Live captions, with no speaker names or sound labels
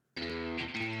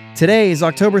Today is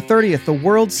October 30th. The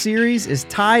World Series is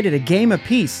tied at a game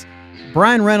apiece.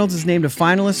 Brian Reynolds is named a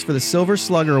finalist for the Silver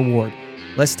Slugger Award.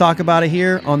 Let's talk about it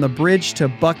here on the Bridge to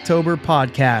Bucktober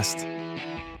podcast.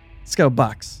 Let's go,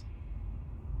 Bucks.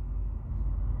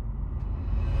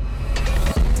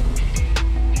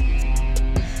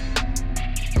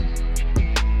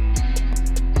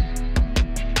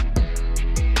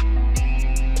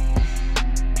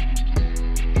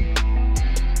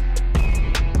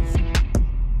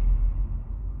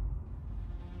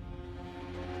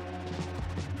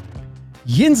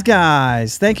 Yins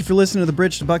guys, thank you for listening to the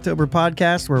Bridge to Bucktober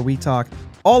podcast, where we talk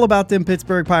all about them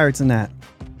Pittsburgh Pirates and that.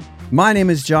 My name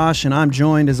is Josh, and I'm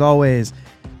joined as always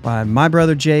by my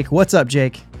brother Jake. What's up,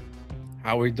 Jake?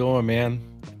 How we doing, man?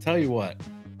 I tell you what,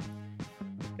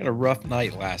 had a rough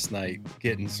night last night,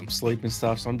 getting some sleep and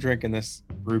stuff. So I'm drinking this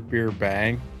root beer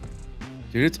Bang,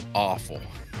 dude. It's awful.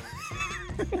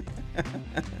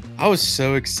 I was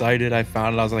so excited. I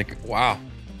found it. I was like, wow,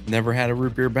 never had a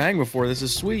root beer Bang before. This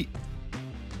is sweet.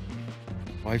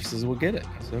 Wife says, we'll get it.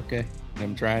 I said, okay. And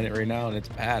I'm trying it right now, and it's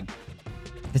bad.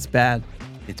 It's bad.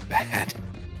 It's bad.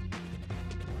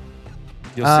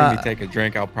 You'll see me take a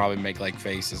drink. I'll probably make like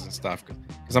faces and stuff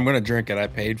because I'm going to drink it. I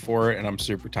paid for it, and I'm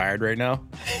super tired right now.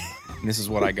 And this is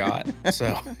what I got.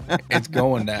 So it's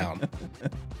going down.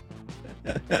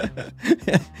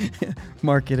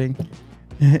 Marketing.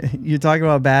 You're talking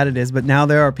about how bad it is, but now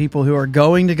there are people who are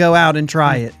going to go out and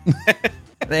try it.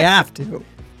 They have to.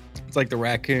 It's like the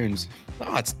raccoons.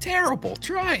 Oh, it's terrible.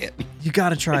 Try it. You got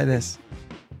to try this.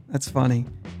 That's funny.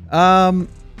 But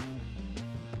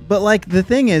like the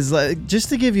thing is, like, just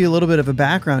to give you a little bit of a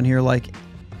background here, like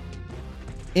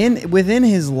within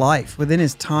his life, within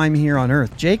his time here on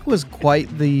Earth, Jake was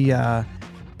quite the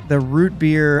root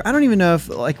beer. I don't even know if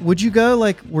would you go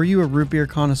were you a root beer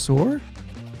connoisseur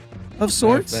of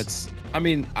sorts?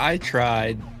 I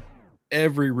tried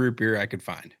every root beer I could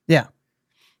find. Yeah.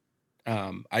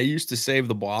 I used to save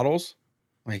the bottles.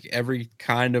 Like every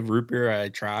kind of root beer I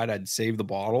tried, I'd save the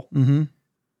bottle. Mm-hmm.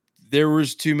 There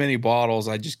was too many bottles.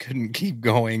 I just couldn't keep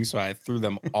going, so I threw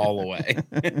them all away.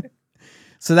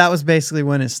 So that was basically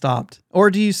when it stopped.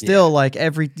 Or do you still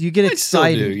do you get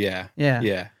excited? I still do, yeah.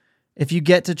 Yeah. If you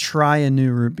get to try a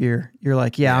new root beer, you're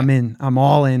like, yeah. I'm in. I'm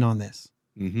all in on this.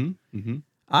 Mm-hmm. Mm-hmm.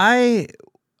 I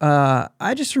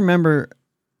just remember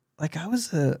I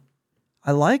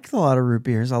liked a lot of root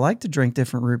beers. I like to drink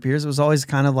different root beers. It was always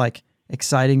kind of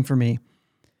exciting for me.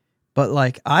 But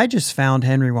I just found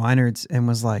Henry Weinard's and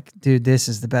was like, dude, this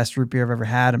is the best root beer I've ever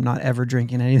had. I'm not ever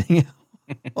drinking anything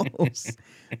else.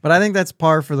 But I think that's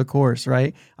par for the course,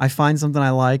 right? I find something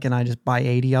I like and I just buy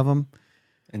 80 of them.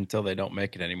 Until they don't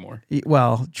make it anymore.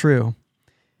 Well, true.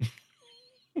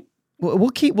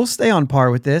 We'll stay on par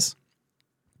with this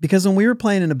because when we were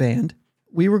playing in a band,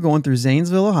 we were going through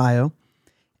Zanesville, Ohio,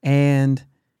 and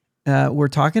we're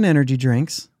talking energy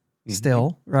drinks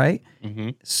still, right? Mm-hmm.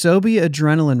 Sobe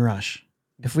Adrenaline Rush.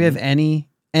 If we have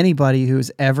anybody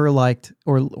who's ever liked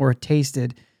or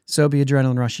tasted Sobe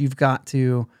Adrenaline Rush, you've got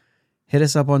to hit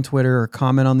us up on Twitter or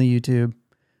comment on the YouTube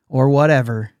or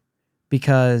whatever,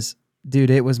 because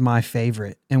dude, it was my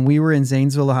favorite. And we were in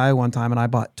Zanesville, Ohio one time, and I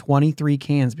bought 23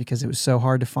 cans because it was so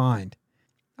hard to find.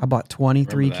 I bought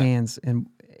 23 cans and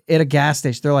at a gas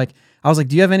station. I was like,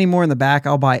 do you have any more in the back?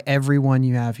 I'll buy every one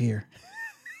you have here.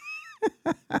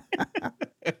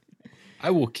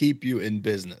 I will keep you in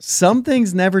business. Some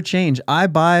things never change. I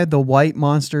buy the white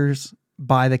monsters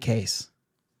by the case.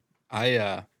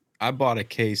 I bought a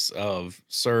case of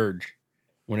Surge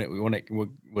when it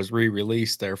was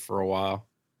re-released there for a while.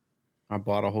 I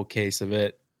bought a whole case of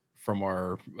it from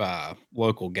our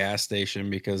local gas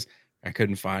station because I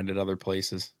couldn't find it other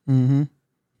places. Mm-hmm.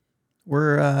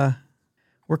 We're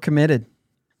committed.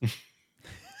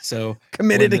 So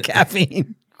committed to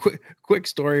caffeine. Quick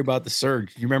story about the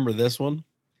Surge. You remember this one?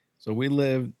 So we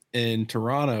lived in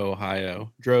Toronto,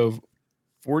 Ohio, drove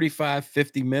 45,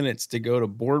 50 minutes to go to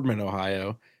Boardman,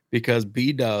 Ohio, because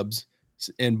B-Dubs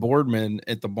in Boardman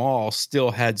at the mall still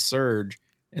had Surge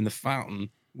in the fountain.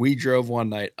 We drove one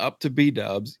night up to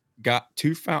B-Dubs, got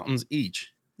 2 fountains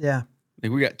each. Yeah.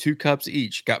 We got 2 cups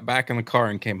each, got back in the car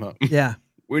and came home. Yeah.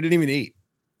 We didn't even eat.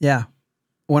 Yeah.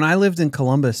 When I lived in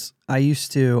Columbus, I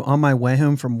used to, on my way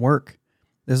home from work,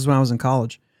 this is when I was in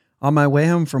college, on my way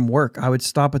home from work, I would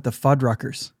stop at the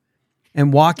Fuddruckers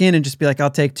and walk in and just be like,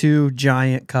 I'll take 2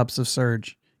 giant cups of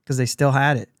Surge because they still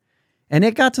had it. And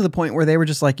it got to the point where they were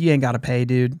just like, you ain't got to pay,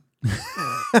 dude.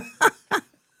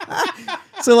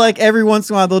 So every once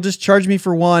in a while, they'll just charge me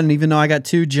for one, even though I got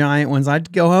 2 giant ones.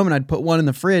 I'd go home and I'd put one in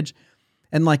the fridge.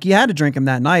 And you had to drink them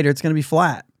that night or it's going to be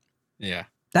flat. Yeah.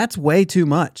 That's way too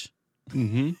much.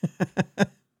 Mm-hmm.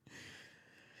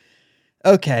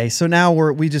 Okay, so now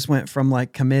we just went from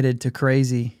like committed to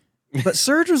crazy. But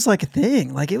Surge was like a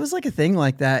thing. Like it was like a thing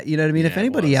like that. You know what I mean? Yeah, If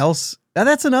anybody else,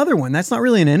 that's another one. That's not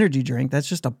really an energy drink. That's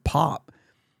just a pop.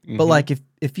 But like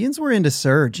if yins were into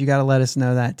Surge, you got to let us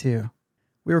know that too.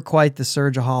 We were quite the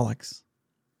Surgeaholics.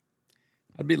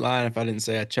 I'd be lying if I didn't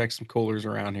say I checked some coolers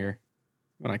around here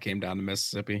when I came down to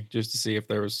Mississippi just to see if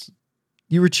there was.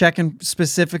 You were checking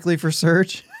specifically for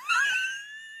Surge?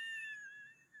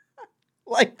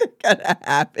 Like they're gonna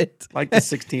happen. Like the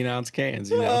 16-ounce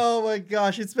cans, you know? Oh my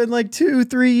gosh. It's been like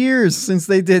 2-3 years since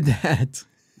they did that.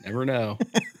 Never know.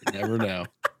 You never know.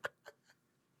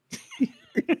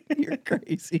 You're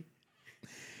crazy.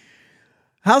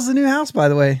 How's the new house, by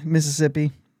the way,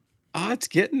 Mississippi? It's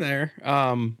getting there.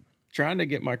 Trying to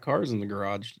get my cars in the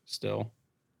garage still.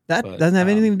 That doesn't have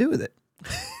anything to do with it.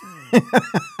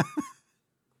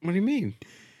 What do you mean?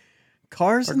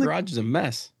 Cars Our in the garage is a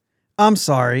mess. I'm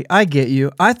sorry. I get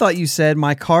you. I thought you said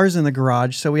my car's in the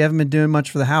garage, so we haven't been doing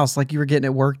much for the house, like you were getting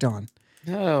it worked on.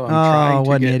 No, I'm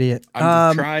what an idiot.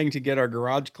 I'm trying to get our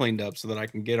garage cleaned up so that I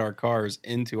can get our cars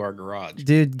into our garage.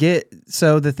 Dude,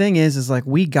 so the thing is like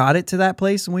we got it to that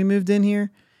place when we moved in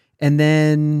here, and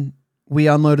then we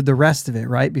unloaded the rest of it,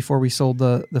 right? Before we sold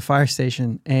the fire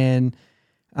station. And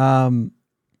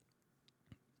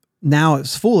now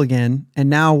it's full again. And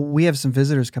now we have some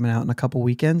visitors coming out in a couple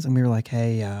weekends, and we were like,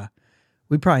 hey,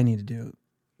 we probably need to do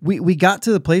it. We got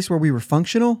to the place where we were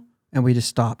functional and we just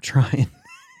stopped trying.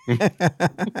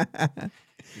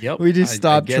 Yep. We just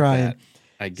stopped trying. That.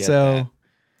 I get so that.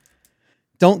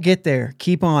 Don't get there.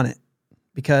 Keep on it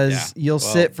because you'll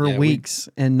sit for weeks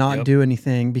and not do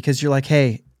anything because you're like,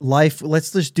 hey, life,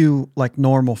 let's just do like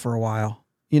normal for a while.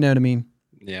 You know what I mean?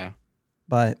 Yeah.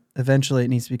 But eventually it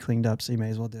needs to be cleaned up, so you may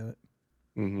as well do it.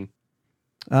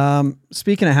 Mm-hmm.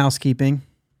 Speaking of housekeeping,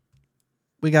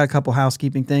 we got a couple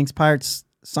housekeeping things. Pirates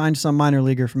signed some minor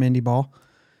leaguer from Indy Ball.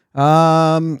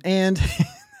 And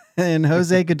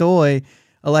Jose Godoy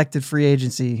elected free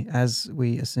agency as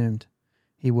we assumed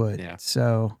he would. Yeah.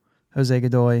 So Jose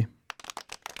Godoy,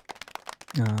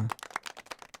 see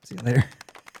you later.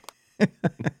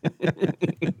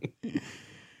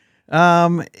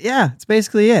 Yeah, it's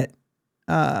basically it.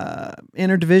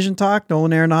 Interdivision talk.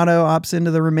 Nolan Arenado opts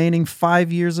into the remaining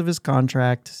 5 years of his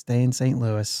contract to stay in St.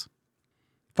 Louis.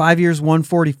 5 years,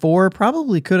 144.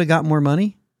 Probably could have got more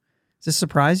money. Does this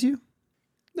surprise you?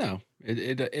 No,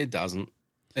 it doesn't.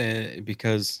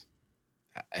 Because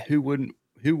who wouldn't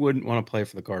want to play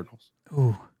for the Cardinals?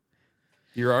 Ooh.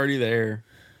 You're already there.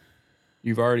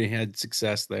 You've already had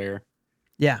success there.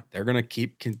 Yeah. They're going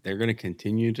to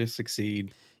continue to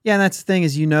succeed. Yeah, and that's the thing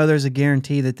is, there's a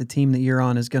guarantee that the team that you're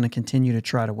on is going to continue to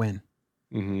try to win.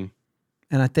 Mm-hmm.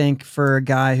 And I think for a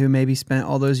guy who maybe spent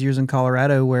all those years in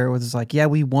Colorado where it was like, yeah,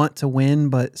 we want to win,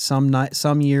 but some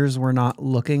years we're not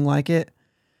looking like it.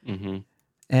 Mm-hmm.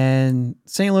 And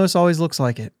St. Louis always looks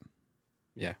like it.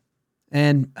 Yeah.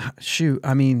 And shoot,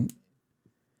 I mean,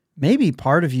 maybe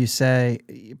part of you say,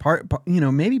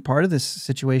 maybe part of this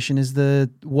situation is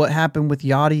what happened with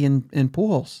Yachty and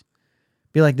Pujols.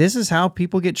 Be like, this is how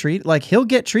people get treated. Like, he'll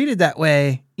get treated that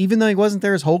way, even though he wasn't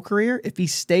there his whole career. If he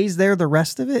stays there the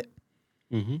rest of it,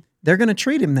 mm-hmm. they're going to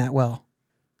treat him that well.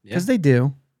 Because they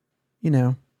do,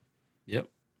 Yep.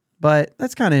 But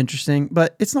that's kind of interesting.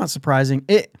 But it's not surprising.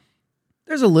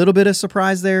 There's a little bit of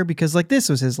surprise there because, like, this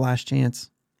was his last chance.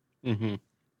 Mm-hmm.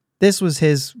 This was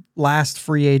his last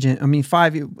free agent. I mean,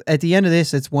 at the end of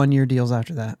this, it's 1 year deals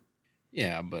after that.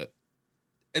 Yeah, but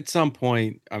at some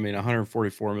point, I mean,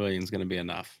 144 million is going to be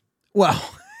enough. Well,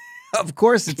 of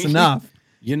course it's enough.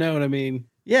 You know what I mean?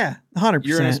 Yeah, 100%.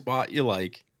 You're in a spot you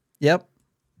like. Yep.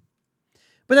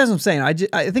 But that's what I'm saying.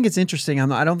 I think it's interesting.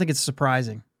 I don't think it's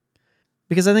surprising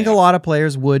because I think a lot of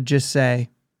players would just say,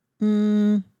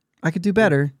 I could do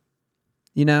better,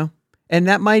 and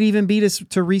that might even be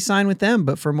to re-sign with them,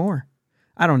 but for more.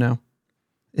 I don't know.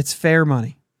 It's fair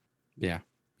money. Yeah.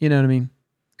 You know what I mean?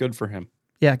 Good for him.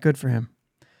 Yeah, good for him.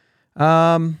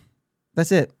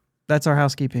 That's it. That's our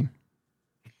housekeeping.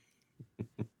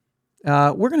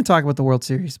 We're going to talk about the World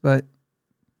Series, but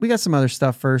we got some other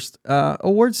stuff first.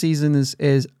 Award season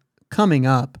is coming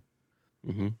up.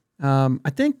 Mm-hmm. I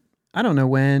think, I don't know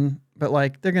when, but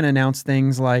like they're going to announce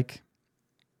things like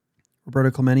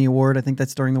Roberto Clemente Award. I think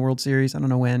that's during the World Series. I don't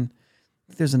know when.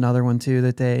 There's another one too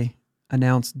that they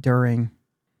announced during.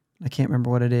 I can't remember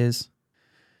what it is.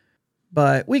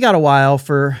 But we got a while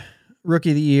for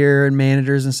Rookie of the Year and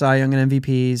managers and Cy Young and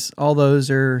MVPs. All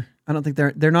those are, I don't think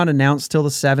they're not announced till the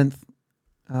 7th.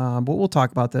 But we'll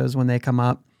talk about those when they come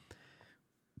up.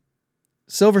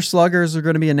 Silver Sluggers are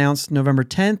going to be announced November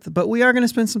 10th, but we are going to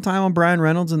spend some time on Brian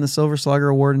Reynolds and the Silver Slugger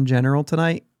Award in general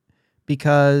tonight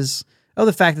because of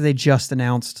the fact that they just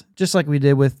announced, just like we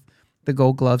did with the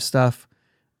Gold Glove stuff,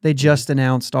 they just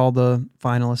announced all the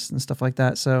finalists and stuff like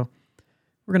that. So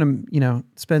we're going to,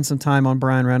 spend some time on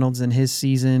Brian Reynolds and his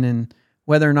season and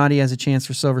whether or not he has a chance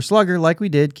for Silver Slugger, like we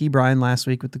did Key Bryan last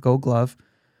week with the Gold Glove.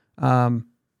 And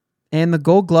the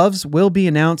Gold Gloves will be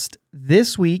announced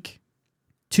this week,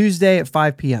 Tuesday at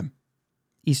 5 p.m.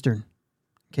 Eastern,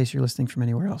 in case you're listening from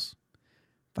anywhere else.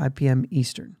 5 p.m.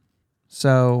 Eastern.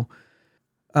 So,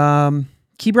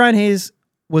 Key Bryan Hayes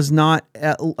was not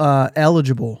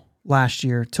eligible last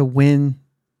year to win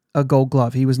a Gold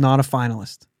Glove. He was not a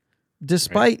finalist,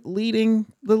 despite leading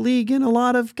the league in a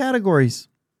lot of categories.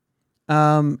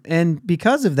 And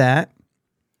because of that,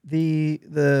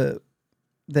 the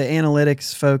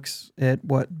analytics folks at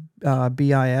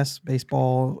BIS,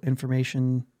 Baseball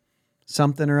Information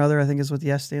something or other, I think is what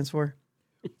the S stands for.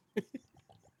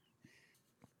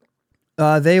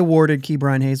 They awarded Key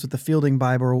Bryan Hayes with the Fielding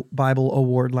Bible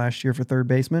Award last year for third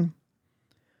baseman.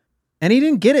 And he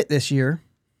didn't get it this year.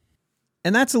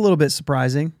 And that's a little bit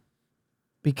surprising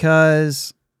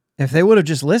because if they would have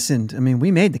just listened,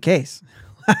 we made the case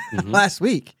last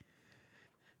week.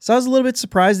 So I was a little bit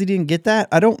surprised he didn't get that.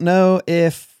 I don't know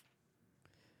if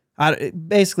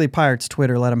basically Pirates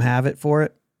Twitter let him have it for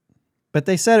it, but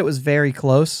they said it was very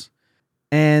close.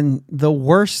 And the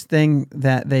worst thing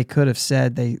that they could have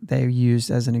said, they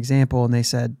used as an example, and they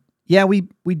said, yeah, we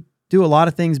do a lot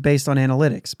of things based on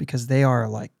analytics because they are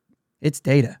it's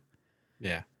data.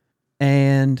 Yeah.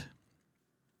 And,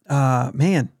 by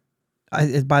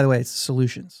the way, it's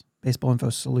Solutions, Baseball Info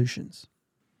Solutions.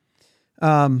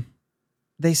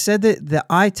 They said that the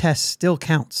eye test still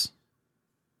counts.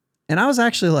 And I was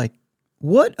actually like,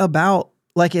 what about,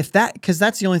 because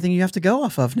that's the only thing you have to go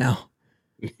off of now.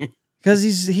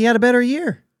 Because he had a better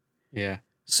year. Yeah.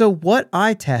 So what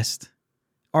eye test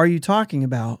are you talking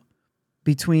about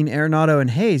between Arenado and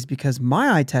Hayes? Because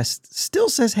my eye test still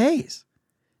says Hayes.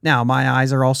 Now, my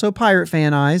eyes are also Pirate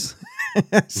fan eyes.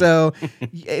 So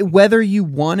whether you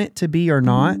want it to be or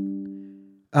not,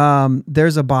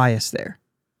 there's a bias there.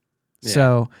 Yeah.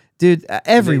 So, dude,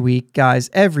 every week, guys,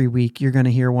 you're going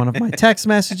to hear one of my text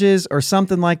messages or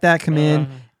something like that come in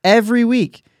every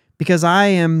week because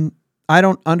I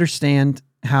don't understand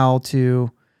how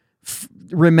to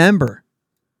remember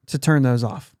to turn those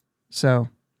off. So,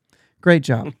 great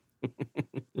job.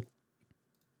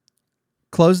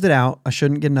 Closed it out. I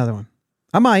shouldn't get another one.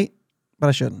 I might, but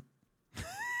I shouldn't.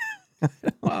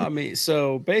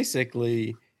 So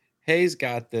basically, Hayes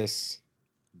got this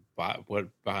Bible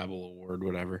Award,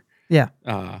 whatever. Yeah.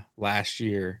 Last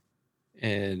year,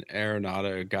 and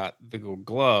Arenado got the Gold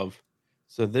Glove.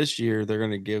 So this year they're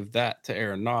going to give that to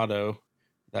Arenado.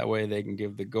 That way they can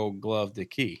give the Gold Glove to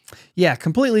Key. Yeah,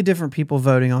 completely different people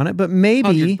voting on it, but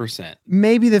maybe 100%.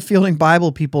 Maybe the Fielding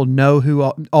Bible people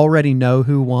already know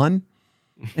who won,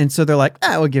 and so they're like,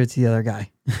 we'll give it to the other guy.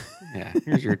 Yeah,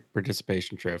 here's your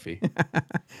participation trophy.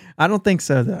 I don't think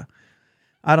so, though.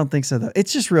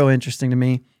 It's just real interesting to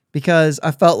me because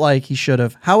I felt like he should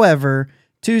have. However,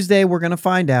 Tuesday we're going to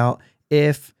find out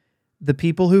if the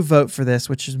people who vote for this,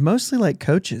 which is mostly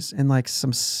coaches and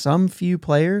some few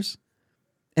players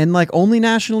and only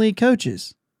National League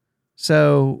coaches.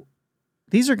 So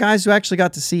these are guys who actually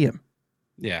got to see him.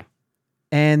 Yeah.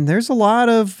 And there's a lot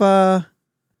of,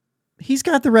 he's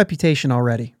got the reputation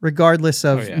already, regardless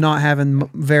of not having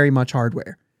very much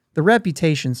hardware. The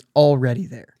reputation's already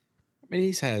there.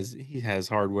 He has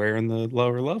hardware in the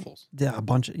lower levels. Yeah, a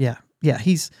bunch of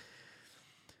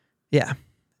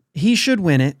he should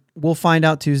win it. We'll find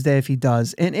out Tuesday if he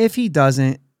does, and if he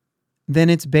doesn't, then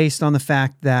it's based on the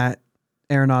fact that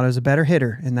Arenado's a better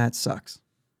hitter, and that sucks.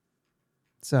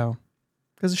 So,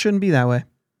 because it shouldn't be that way.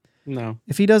 No.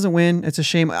 If he doesn't win, it's a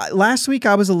shame. Last week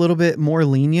I was a little bit more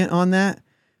lenient on that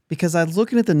because I was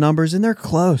looking at the numbers and they're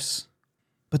close.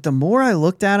 But the more I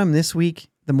looked at him this week,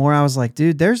 the more I was like,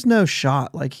 dude, there's no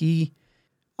shot.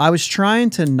 I was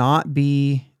trying to not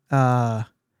be my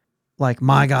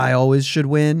guy always should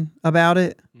win about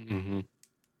it. Mm-hmm.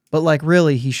 But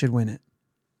really, he should win it.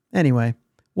 Anyway,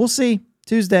 we'll see.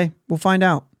 Tuesday, we'll find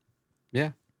out.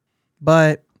 Yeah.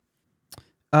 But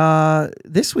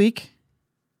this week,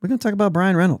 we're going to talk about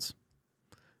Brian Reynolds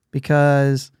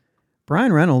because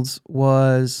Brian Reynolds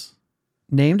was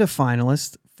named a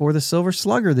finalist for the Silver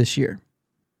Slugger this year.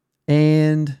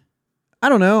 And I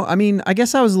don't know. I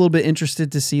guess I was a little bit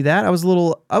interested to see that. I was a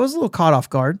little caught off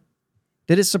guard.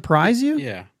 Did it surprise you?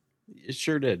 Yeah, it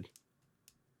sure did.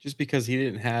 Just because he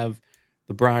didn't have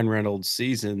the Brian Reynolds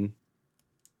season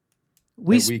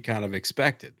we kind of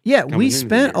expected. Yeah, we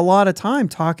spent a lot of time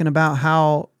talking about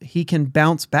how he can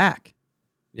bounce back.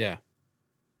 Yeah.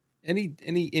 and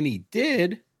he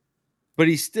did, but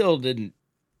he still didn't.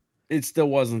 It still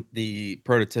wasn't the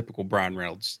prototypical Brian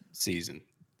Reynolds season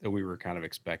that we were kind of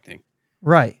expecting.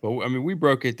 Right. But I mean, we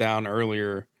broke it down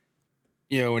earlier.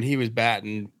 When he was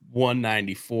batting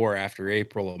 194 after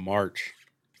April or March,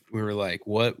 we were like,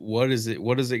 what is it?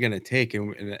 What is it going to take?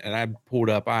 And I pulled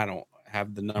up. I don't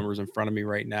have the numbers in front of me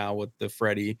right now with the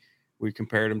Freddie. We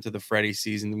compared him to the Freddie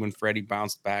season when Freddie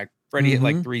bounced back. Freddie hit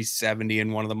like 370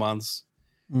 in one of the months.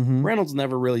 Reynolds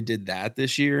never really did that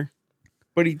this year,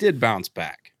 but he did bounce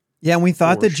back. Yeah, and we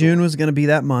thought that June was going to be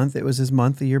that month. It was his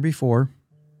month the year before.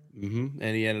 And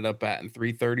he ended up batting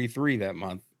 333 that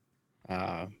month.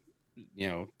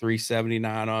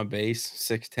 379 on base,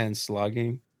 610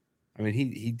 slugging. I mean,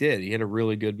 he did. He had a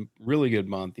really good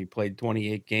month. He played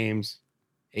 28 games,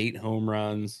 8 home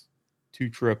runs, 2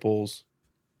 triples.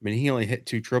 I mean, he only hit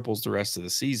 2 triples the rest of the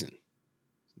season.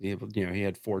 He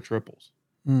had 4 triples.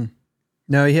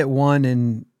 No, he hit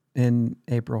 1 in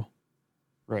April.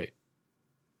 Right.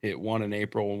 Hit 1 in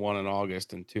April and 1 in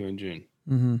August and 2 in June.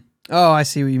 Mm-hmm. Oh, I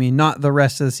see what you mean. Not the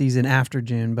rest of the season after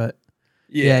June, but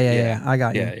yeah. I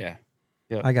got you. Yeah.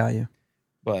 I got you.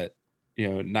 But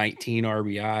 19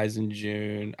 RBIs in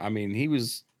June. I mean, he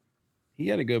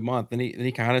had a good month, and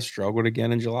he kind of struggled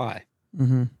again in July.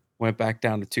 Went back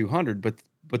down to 200.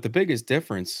 But the biggest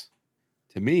difference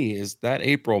to me is that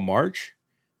April, March,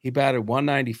 he batted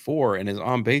 194 and his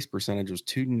on base percentage was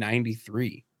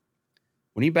 293.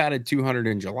 When he batted 200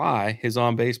 in July, his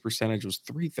on base percentage was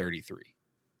 333.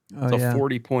 It's a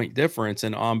 40-point difference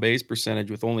in on base percentage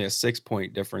with only a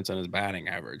 6-point difference in his batting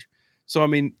average. So I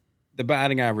mean, the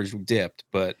batting average dipped,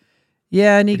 but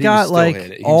and he got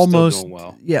like almost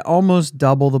almost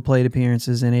double the plate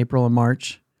appearances in April and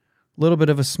March. A little bit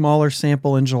of a smaller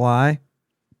sample in July.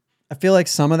 I feel like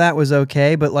some of that was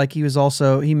okay, but like he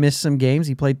missed some games.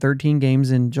 He played 13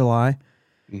 games in July.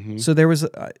 So there was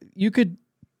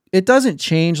it doesn't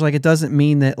change, like it doesn't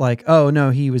mean that like, oh no,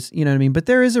 he was, you know what I mean? But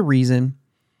there is a reason.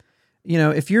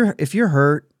 If you're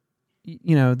hurt,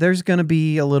 there's going to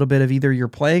be a little bit of either you're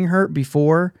playing hurt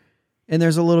before and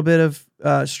there's a little bit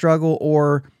of struggle,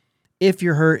 or if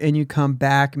you're hurt and you come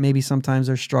back, maybe sometimes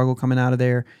there's struggle coming out of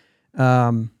there.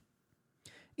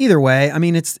 Either way, I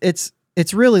mean,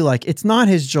 it's really like, it's not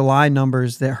his July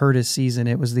numbers that hurt his season.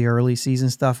 It was the early season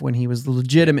stuff when he was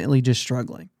legitimately just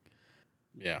struggling.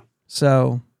 Yeah.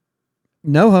 So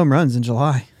no home runs in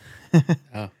July.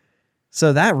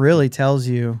 So that really tells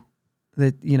you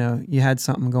that, you had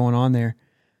something going on there.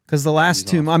 Because the last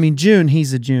June,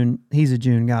 he's a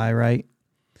June guy, right?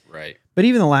 Right. But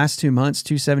even the last 2 months,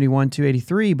 271,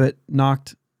 283, but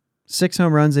knocked 6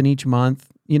 home runs in each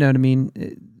month. You know what I mean?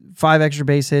 5 extra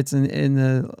base hits in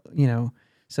the,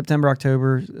 September,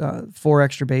 October, 4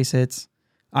 extra base hits.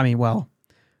 I mean, well,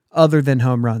 other than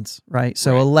home runs, right?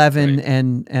 So 11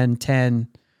 and 10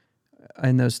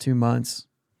 in those 2 months.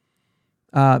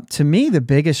 To me, the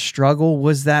biggest struggle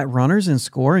was that runners in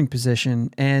scoring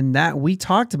position, and that we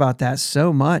talked about that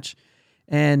so much,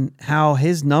 and how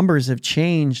his numbers have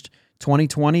changed.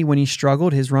 2020, when he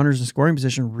struggled, his runners in scoring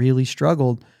position really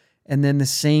struggled, and then the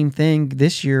same thing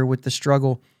this year with the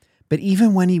struggle. But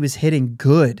even when he was hitting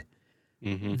good,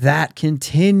 that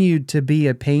continued to be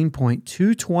a pain point.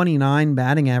 229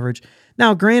 batting average.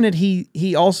 Now, granted,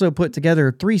 he also put together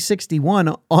a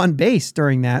 361 on base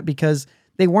during that because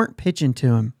they weren't pitching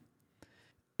to him.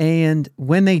 And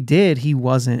when they did, he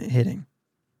wasn't hitting.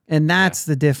 And that's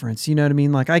the difference. You know what I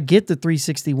mean? Like, I get the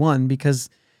 361 because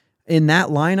in that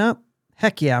lineup,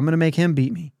 heck yeah, I'm going to make him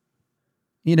beat me.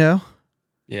 Yeah.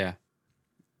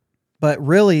 But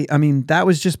really, I mean, that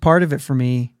was just part of it for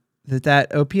me.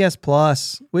 That OPS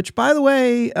plus, which by the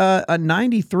way, a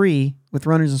 93 with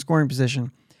runners in scoring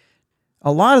position,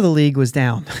 a lot of the league was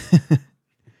down.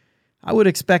 I would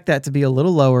expect that to be a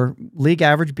little lower. League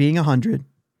average being 100.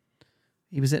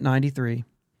 He was at 93.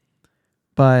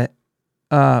 But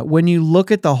when you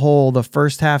look at the whole, the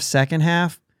first half, second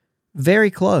half, very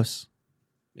close.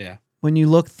 Yeah. When you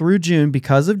look through June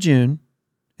because of June,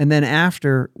 and then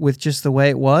after with just the way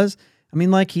it was, I mean,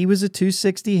 like he was a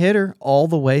 260 hitter all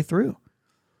the way through.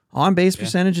 On base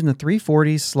percentage in the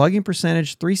 340s, slugging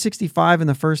percentage 365 in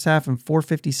the first half and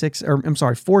 465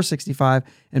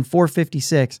 and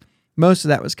 456. Most of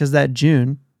that was because that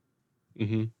June,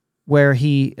 where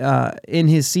he, in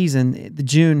his season, the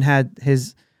June had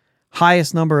his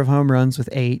highest number of home runs with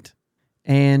 8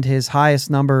 and his highest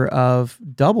number of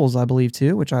doubles, I believe,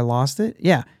 too, which I lost it.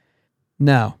 Yeah.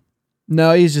 No,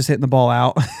 he's just hitting the ball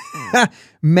out.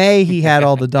 May, he had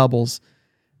all the doubles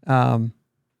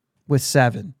with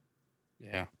 7.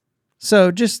 Yeah.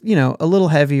 So just, a little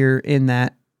heavier in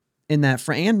that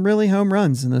and really home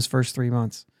runs in those first 3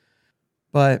 months.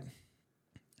 But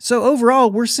so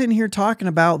overall, we're sitting here talking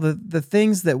about the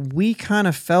things that we kind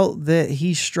of felt that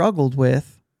he struggled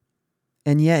with.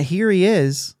 And yet here he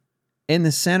is in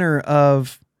the center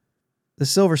of the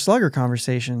Silver Slugger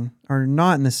conversation, or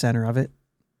not in the center of it.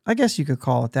 I guess you could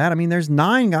call it that. I mean, there's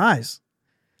 9 guys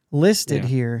listed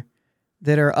here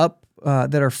that are up,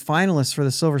 that are finalists for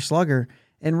the Silver Slugger.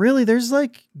 And really, there's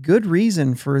like good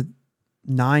reason for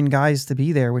 9 guys to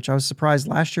be there, which I was surprised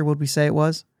last year. What would we say it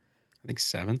was? I think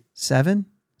 7. 7?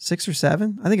 6 or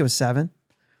 7? I think it was 7.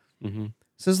 Mm-hmm.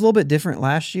 So it's a little bit different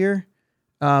last year.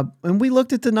 And we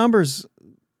looked at the numbers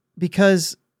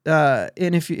because, and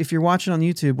if you're watching on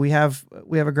YouTube, we have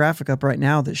a graphic up right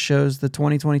now that shows the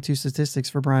 2022 statistics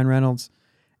for Bryan Reynolds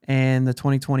and the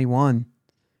 2021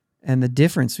 and the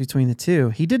difference between the two.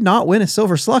 He did not win a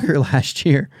Silver Slugger last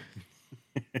year.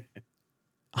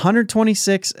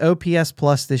 126 OPS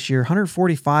plus this year,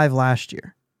 145 last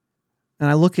year. And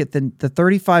I look at the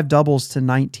 35 doubles to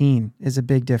 19 is a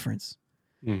big difference.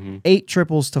 Mm-hmm. 8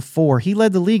 triples to 4. He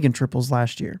led the league in triples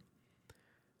last year.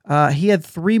 He had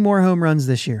 3 more home runs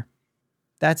this year.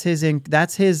 That's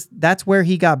where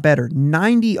he got better.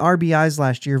 90 RBIs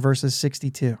last year versus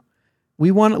 62.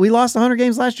 We lost 100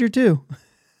 games last year too.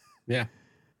 Yeah.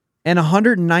 And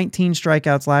 119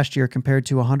 strikeouts last year compared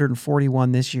to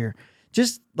 141 this year.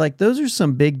 Just like those are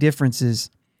some big differences.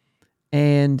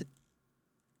 And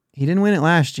he didn't win it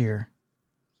last year.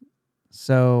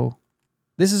 So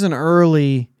this is an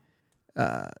early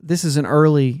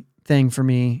thing for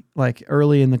me, like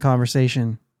early in the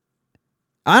conversation.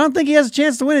 I don't think he has a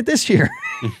chance to win it this year.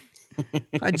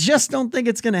 I just don't think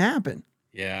it's going to happen.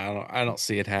 Yeah, I don't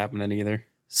see it happening either.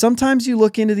 Sometimes you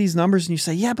look into these numbers and you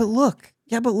say, yeah, but look.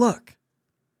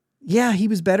 Yeah, he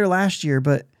was better last year,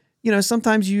 but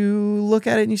sometimes you look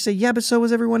at it and you say, yeah, but so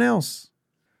was everyone else.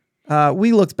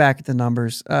 We looked back at the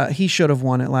numbers. He should have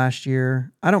won it last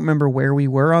year. I don't remember where we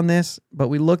were on this, but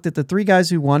we looked at the 3 guys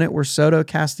who won it were Soto,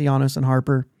 Castellanos, and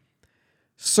Harper.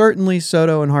 Certainly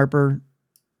Soto and Harper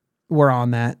were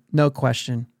on that. No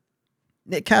question.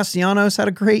 Nick Castellanos had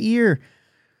a great year.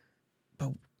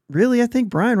 But really, I think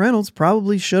Bryan Reynolds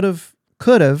probably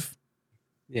could have.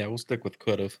 Yeah, we'll stick with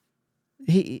could have.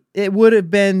 It would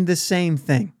have been the same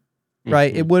thing,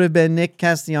 right? Mm-hmm. It would have been Nick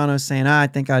Castellanos saying, I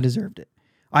think I deserved it.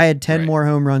 I had 10 more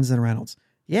home runs than Reynolds.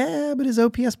 Yeah, but his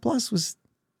OPS plus was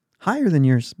higher than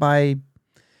yours by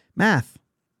math.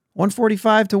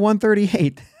 145 to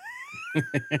 138.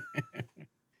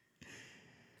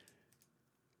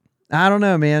 I don't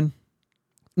know, man.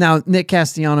 Now, Nick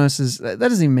Castellanos that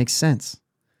doesn't even make sense.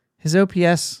 His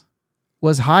OPS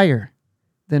was higher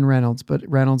than Reynolds, but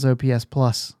Reynolds' OPS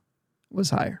plus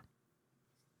was higher.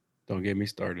 Don't get me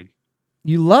started.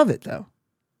 You love it, though.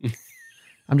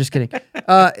 I'm just kidding.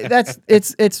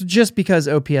 It's just because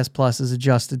OPS plus is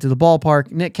adjusted to the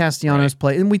ballpark. Nick Castellanos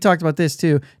played, and we talked about this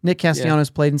too. Nick Castellanos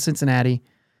played in Cincinnati.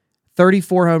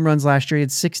 34 home runs last year. He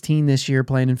had 16 this year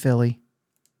playing in Philly.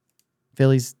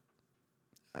 Philly's,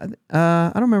 I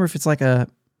don't remember if it's like a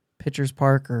pitcher's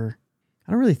park or,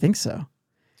 I don't really think so.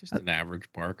 Just an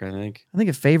average park, I think. I think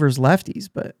it favors lefties,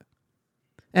 but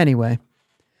anyway,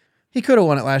 he could have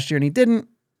won it last year and he didn't.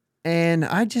 And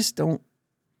I just don't,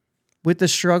 with the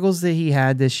struggles that he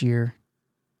had this year,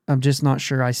 I'm just not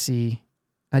sure I see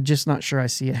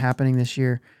it happening this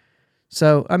year.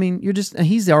 So, I mean,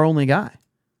 he's our only guy.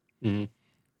 Mm-hmm.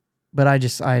 But I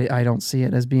don't see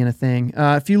it as being a thing.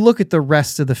 If you look at the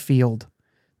rest of the field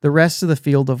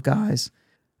of guys,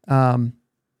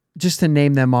 just to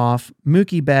name them off,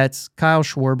 Mookie Betts, Kyle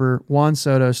Schwarber, Juan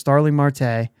Soto, Starling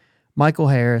Marte, Michael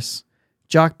Harris,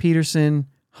 Jock Peterson,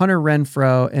 Hunter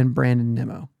Renfroe, and Brandon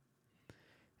Nimmo.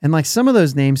 And like some of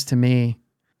those names to me,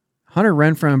 Hunter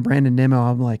Renfroe and Brandon Nimmo,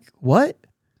 I'm like, what?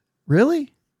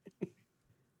 Really?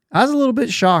 I was a little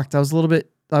bit shocked. I was like,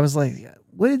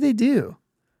 what did they do?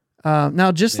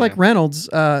 Now, just like Reynolds,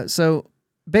 so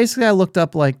basically I looked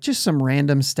up like just some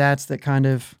random stats that kind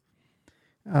of,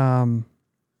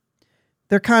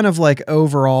 they're kind of like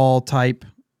overall type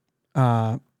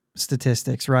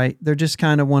statistics, right? They're just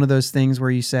kind of one of those things where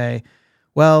you say,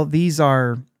 well, these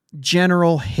are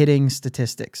general hitting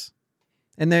statistics.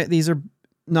 And these are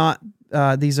not,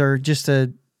 these are just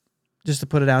to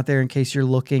put it out there in case you're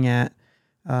looking at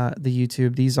the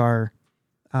YouTube. These are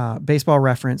Baseball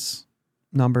Reference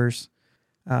numbers.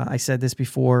 I said this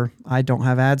before. I don't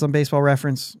have ads on Baseball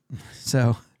Reference,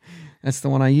 so that's the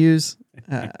one I use.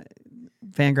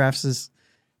 Fangraphs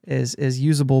is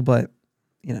usable, but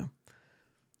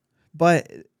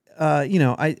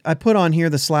I put on here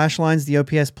the slash lines, the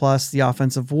OPS plus, the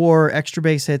offensive WAR, extra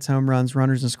base hits, home runs,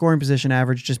 runners in scoring position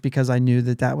average, just because I knew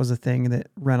that was a thing that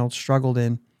Reynolds struggled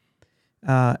in.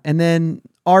 And then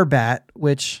RBAT,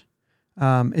 which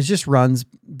is just runs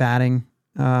batting,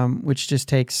 which just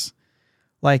takes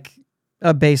like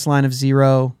a baseline of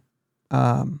 0,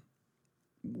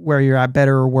 where you're at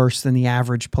better or worse than the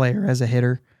average player as a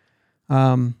hitter.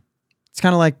 It's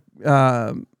kind of like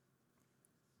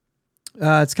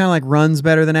runs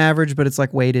better than average, but it's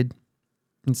like weighted.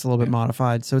 It's a little bit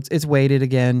modified, so it's weighted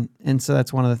again, and so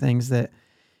that's one of the things that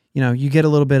you get a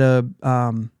little bit of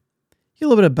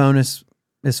bonus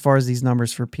as far as these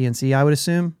numbers for PNC. I would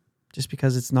assume, just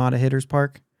because it's not a hitter's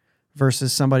park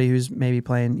versus somebody who's maybe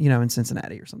playing in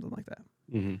Cincinnati or something like that.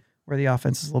 Mm-hmm. Where the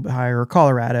offense is a little bit higher, or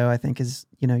Colorado, I think is,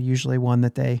 usually one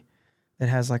that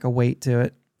has like a weight to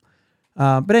it.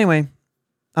 But anyway,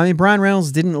 I mean, Bryan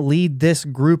Reynolds didn't lead this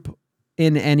group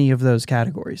in any of those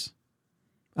categories.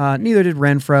 Neither did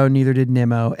Renfroe, neither did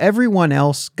Nimmo. Everyone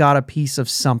else got a piece of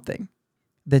something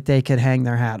that they could hang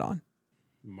their hat on.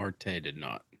 Marte did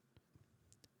not.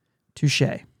 Touche.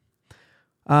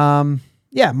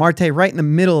 Yeah, Marte right in the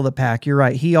middle of the pack. You're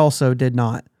right. He also did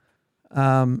not.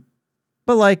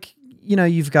 But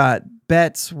you've got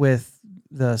Betts with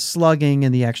the slugging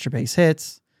and the extra base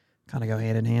hits, kind of go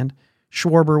hand in hand.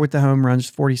 Schwarber with the home runs,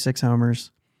 46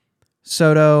 homers.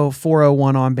 Soto,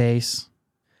 401 on base.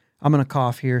 I'm going to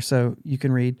cough here so you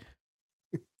can read.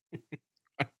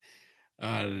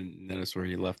 I didn't notice where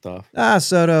you left off.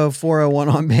 Soto, 401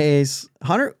 on base.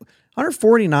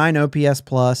 149 OPS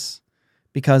plus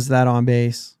because of that on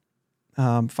base.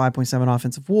 5.7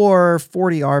 offensive WAR,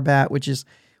 40 RBAT, which is,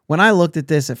 when I looked at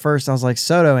this at first, I was like,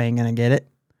 Soto ain't going to get it.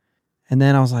 And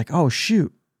then I was like, oh,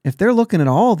 shoot. If they're looking at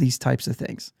all these types of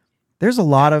things, there's a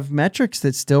lot of metrics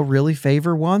that still really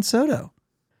favor Juan Soto.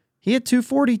 He had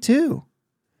 242,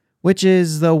 which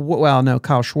is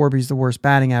Kyle Schwarber's the worst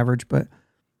batting average, but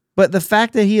the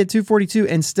fact that he had 242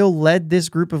 and still led this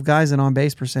group of guys in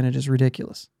on-base percentage is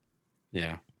ridiculous.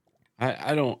 Yeah.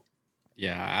 I don't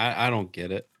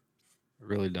get it. I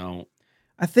really don't.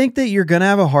 I think that you're going to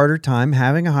have a harder time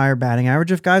having a higher batting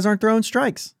average if guys aren't throwing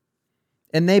strikes.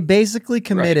 And they basically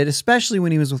committed, especially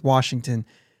when he was with Washington.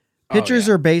 Pitchers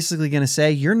are basically going to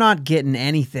say, you're not getting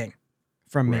anything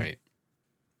from me. Right.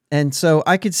 And so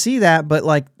I could see that, but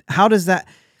how does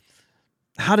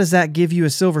that give you a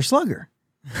silver slugger?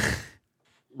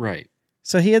 Right.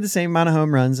 So he had the same amount of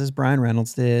home runs as Bryan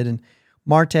Reynolds did, and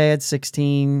Marte had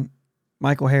 16,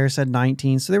 Michael Harris had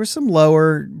 19. So there was some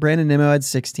lower. Brandon Nimmo had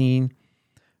 16.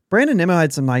 Brandon Nimmo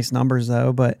had some nice numbers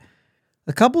though, but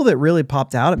a couple that really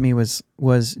popped out at me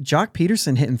was Jock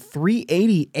Peterson hitting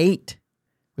 388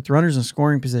 with runners in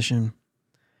scoring position.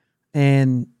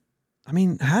 And I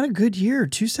mean, had a good year,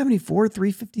 274,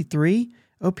 353,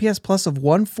 OPS plus of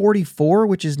 144,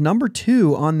 which is number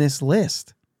 2 on this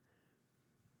list.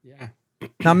 Yeah.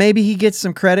 Now maybe he gets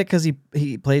some credit because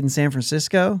he played in San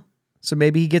Francisco. So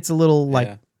maybe he gets a little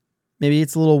maybe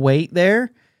it's a little weight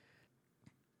there.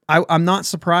 I'm not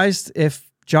surprised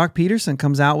if Jock Peterson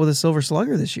comes out with a silver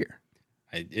slugger this year.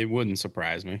 It wouldn't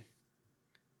surprise me.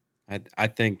 I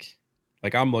think,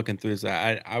 I'm looking through this.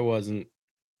 I wasn't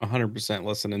 100%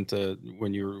 listening to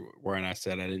when I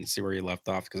said I didn't see where you left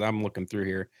off, because I'm looking through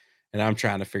here and I'm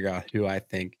trying to figure out who I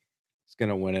think is going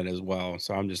to win it as well.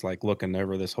 So I'm just looking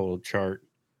over this whole chart.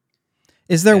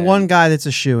 Is there one guy that's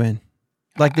a shoe-in?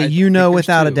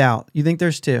 Without a doubt. You think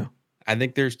there's 2? I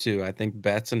think there's 2. I think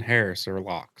Betts and Harris are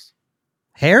locks.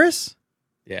 Harris?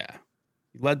 Yeah.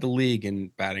 He led the league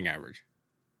in batting average.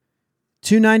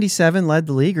 297 led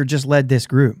the league, or just led this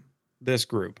group? This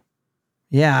group.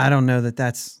 Yeah, I don't know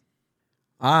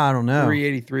I don't know.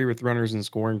 383 with runners in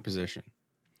scoring position.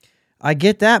 I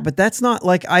get that, but that's not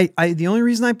the only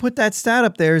reason I put that stat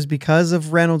up there is because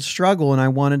of Reynolds' struggle, and I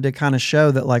wanted to kind of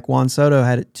show that Juan Soto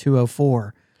had it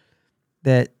 204,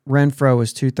 that Renfroe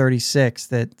was 236,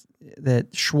 that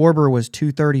Schwarber was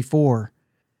 234.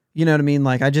 You know what I mean?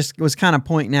 I just was kind of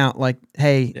pointing out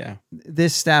hey,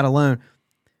 this stat alone.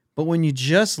 But when you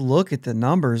just look at the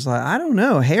numbers, I don't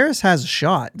know. Harris has a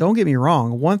shot. Don't get me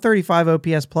wrong. 135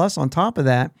 OPS plus on top of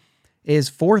that is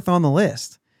 4th on the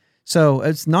list. So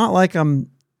it's not like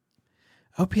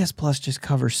OPS plus just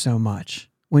covers so much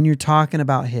when you're talking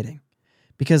about hitting,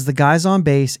 because the guy's on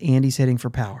base and he's hitting for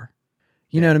power.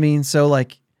 You know what I mean? So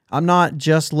I'm not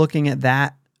just looking at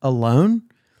that alone,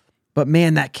 but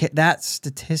man, that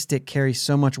statistic carries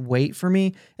so much weight for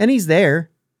me, and he's there.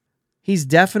 He's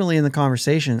definitely in the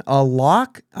conversation. A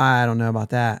lock? I don't know about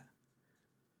that.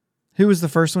 Who was the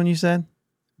first one you said?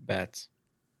 Betts.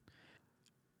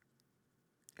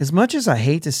 As much as I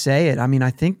hate to say it, I mean, I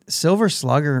think silver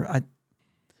slugger,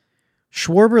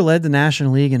 Schwarber led the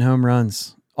National League in home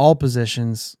runs, all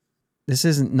positions. This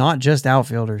isn't not just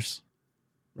outfielders.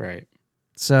 Right.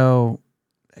 So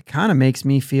it kind of makes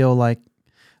me feel like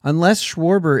unless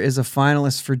Schwarber is a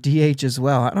finalist for DH as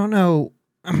well, I don't know.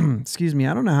 Excuse me.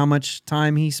 I don't know how much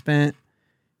time he spent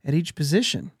at each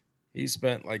position. He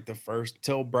spent like the first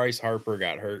till Bryce Harper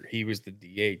got hurt. He was the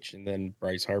DH, and then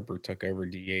Bryce Harper took over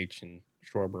DH, and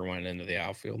Schwarber went into the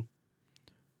outfield.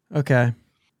 Okay.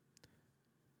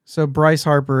 So Bryce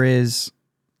Harper is.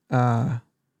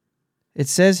 It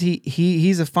says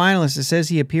he's a finalist. It says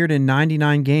he appeared in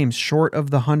 99 games, short of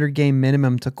the 100-game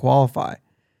minimum to qualify.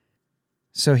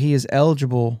 So he is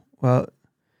eligible. Well,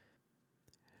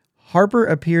 Harper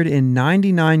appeared in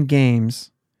 99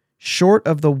 games, short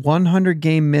of the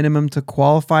 100-game minimum to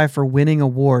qualify for winning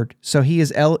award. So he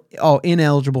is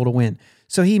ineligible to win.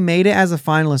 So he made it as a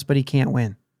finalist, but he can't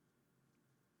win.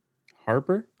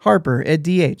 Harper at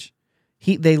DH.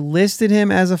 They listed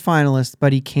him as a finalist,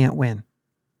 but he can't win.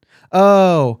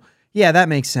 Oh, yeah, that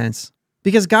makes sense.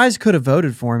 Because guys could have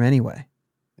voted for him anyway.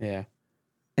 Yeah.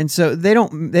 And so they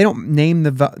don't name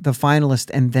the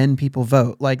finalist and then people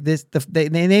vote. Like this they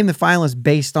name the finalist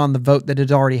based on the vote that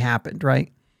had already happened,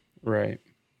 right? Right.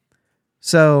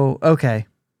 So, okay.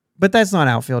 But that's not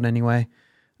outfield anyway.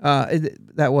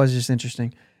 That was just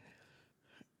interesting.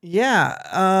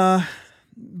 Yeah,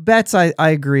 Betts, I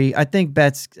agree. I think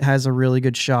Betts has a really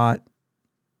good shot.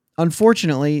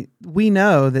 Unfortunately, we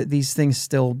know that these things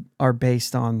still are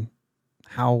based on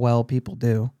how well people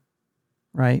do,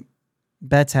 right?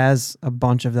 Betts has a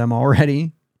bunch of them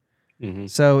already. Mm-hmm.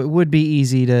 So it would be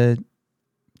easy to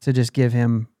just give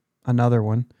him another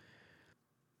one.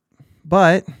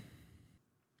 But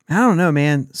I don't know,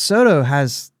 man. Soto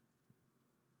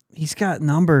he's got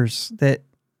numbers that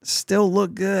still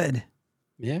look good.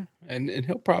 Yeah, and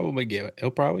he'll probably get it. He'll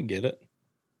probably get it.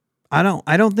 I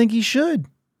don't think he should.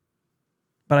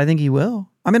 But I think he will.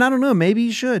 I mean, I don't know. Maybe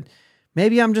he should.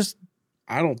 Maybe I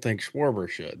don't think Schwarber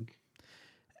should.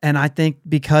 And I think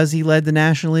because he led the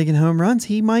National League in home runs,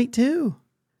 he might too.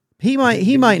 He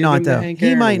might not though.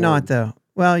 He might not though.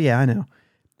 Well, yeah, I know.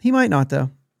 He might not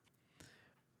though.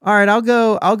 All right, I'll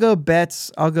go Betts,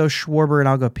 I'll go Schwarber, and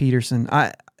I'll go Peterson.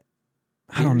 I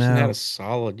don't know. Peterson had a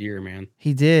solid year, man.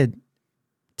 He did.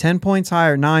 9 points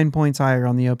higher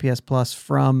on the OPS plus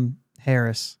from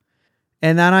Harris.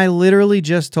 And then I literally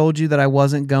just told you that I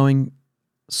wasn't going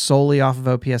solely off of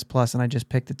OPS plus, and I just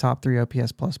picked the top 3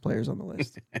 OPS plus players on the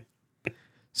list.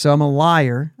 So I'm a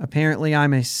liar. Apparently,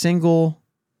 I'm a single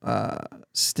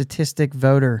statistic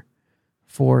voter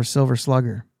for Silver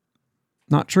Slugger.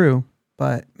 Not true,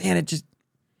 but man, it just,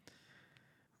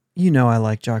 I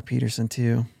like Jock Peterson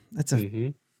too. That's a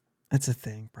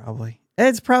thing, probably.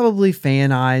 It's probably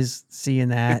fan eyes seeing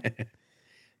that.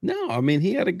 No, I mean,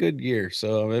 he had a good year,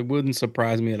 so it wouldn't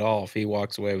surprise me at all if he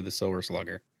walks away with the Silver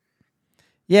Slugger.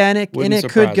 Yeah, and it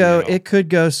could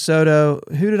go Soto.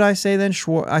 Who did I say then?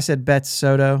 I said Betts,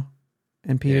 Soto,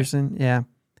 and Peterson. Yeah.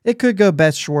 It could go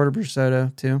Betts, Schwarber,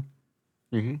 Soto too.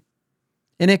 Mm-hmm.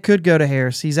 And it could go to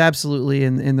Harris. He's absolutely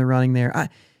in the running there.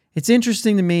 It's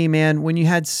interesting to me, man, when you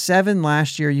had 7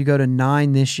 last year, you go to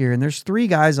 9 this year, and there's 3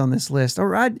 guys on this list,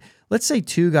 or let's say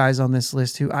 2 guys on this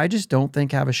list who I just don't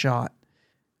think have a shot.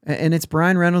 And it's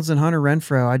Brian Reynolds and Hunter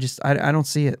Renfroe. I don't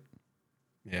see it.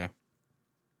 Yeah.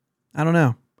 I don't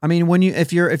know. I mean,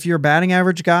 if you're a batting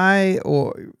average guy,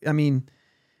 or I mean,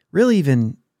 really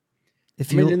even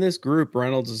in this group,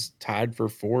 Reynolds is tied for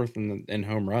 4th in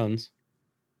home runs,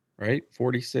 right?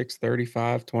 46,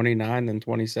 35, 29, then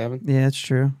 27. Yeah, that's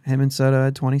true. Him and Soto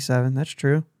had 27. That's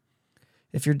true.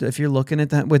 If you're looking at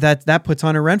that, with that puts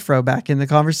Hunter Renfroe back in the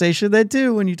conversation then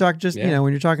too. When you talk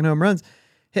when you're talking home runs,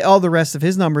 all the rest of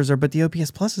his numbers but the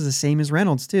OPS plus is the same as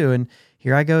Reynolds too. And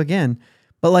here I go again.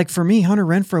 But like for me, Hunter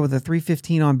Renfroe with a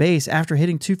 315 on base after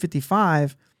hitting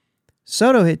 255,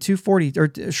 Soto hit 240, or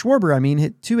Schwarber,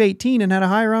 hit 218 and had a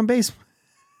higher on base.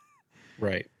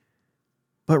 Right.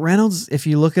 But Reynolds, if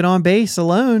you look at on base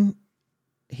alone,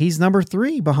 he's number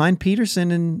 3 behind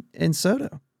Peterson and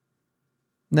Soto.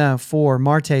 No, 4.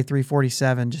 Marte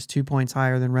 347, just 2 points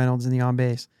higher than Reynolds in the on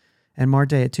base. And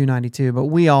Marte at 292. But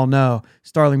we all know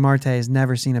Starling Marte has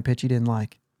never seen a pitch he didn't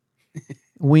like.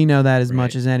 We know that as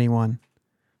much as anyone.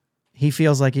 He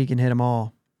feels like he can hit them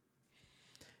all.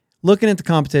 Looking at the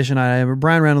competition,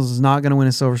 Brian Reynolds is not going to win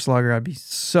a Silver Slugger. I'd be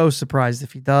so surprised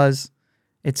if he does.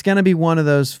 It's going to be one of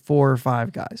those 4 or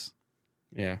 5 guys.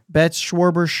 Yeah. Betts,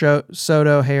 Schwarber,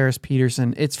 Soto, Harris,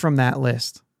 Peterson. It's from that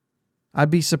list.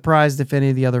 I'd be surprised if any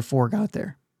of the other 4 got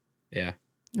there. Yeah.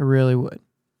 I really would.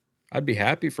 I'd be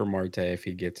happy for Marte if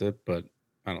he gets it, but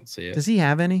I don't see it. Does he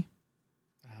have any?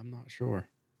 I'm not sure.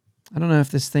 I don't know if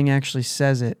this thing actually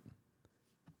says it.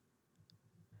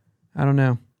 I don't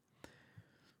know.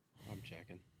 I'm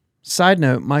checking. Side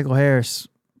note, Michael Harris,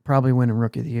 probably winning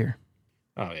Rookie of the Year.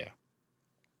 Oh yeah.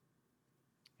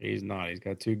 He's not. He's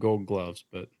got 2 Gold Gloves,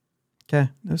 but Okay,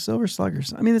 no Silver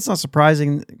Sluggers. I mean, it's not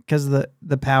surprising because of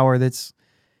the power that's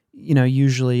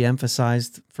usually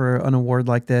emphasized for an award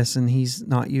like this, and he's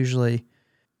not usually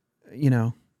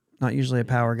a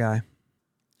power guy.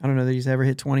 I don't know that he's ever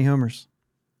hit 20 homers.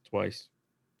 Twice.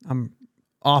 I'm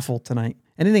awful tonight.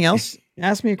 Anything else?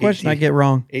 Ask me a question 18, I get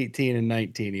wrong. 18 and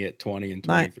 19. He hit 20 and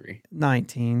 23.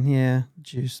 19. Yeah.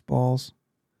 Juice balls.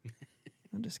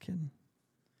 I'm just kidding.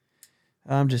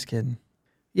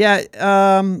 Yeah.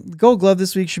 Gold Glove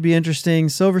this week should be interesting.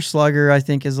 Silver Slugger, I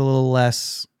think, is a little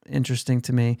less interesting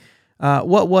to me.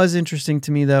 What was interesting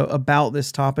to me, though, about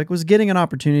this topic was getting an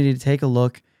opportunity to take a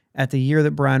look at the year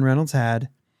that Bryan Reynolds had,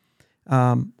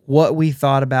 what we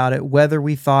thought about it, whether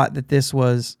we thought that this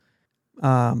was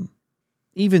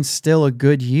even still a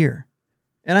good year.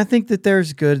 And I think that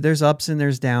there's ups and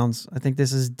there's downs. I think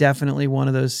this is definitely one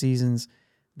of those seasons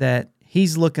that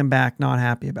he's looking back not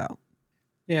happy about.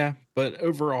 Yeah, but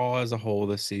overall as a whole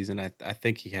this season, I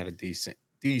think he had a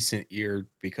decent year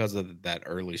because of that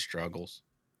early struggles.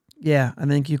 Yeah, I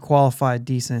think you qualified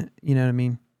decent. You know what I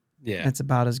mean? Yeah. That's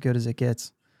about as good as it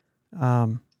gets.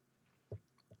 I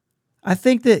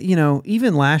think that,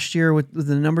 even last year with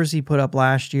the numbers he put up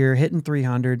last year, hitting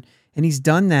 300, and he's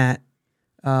done that.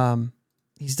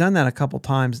 He's done that a couple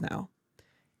times now.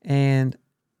 And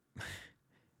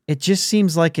it just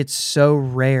seems like it's so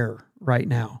rare right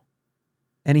now.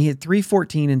 And he hit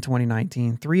 314 in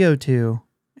 2019, 302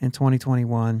 in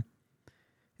 2021.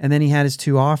 And then he had his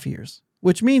 2 off years,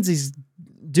 which means he's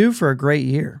due for a great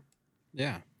year.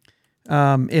 Yeah.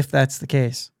 If that's the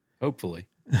case. Hopefully.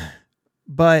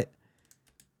 But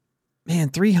man,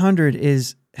 300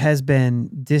 has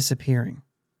been disappearing.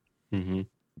 Mm-hmm.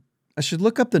 I should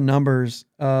look up the numbers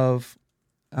of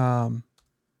how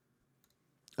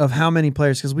many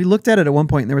players, because we looked at it at one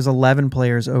point and there was 11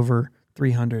 players over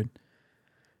 300.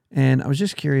 And I was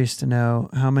just curious to know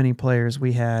how many players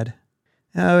we had.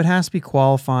 Oh, it has to be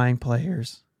qualifying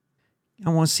players. I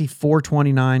want to see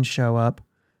 429 show up.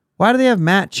 Why do they have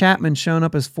Matt Chapman showing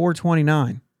up as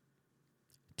 429?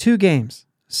 2 games,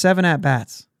 7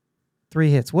 at-bats,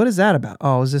 3 hits. What is that about?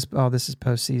 This is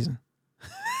postseason.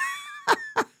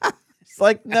 It's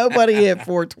like nobody hit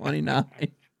 429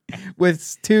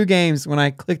 with 2 games when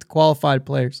I clicked qualified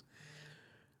players.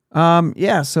 So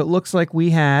it looks like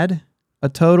we had a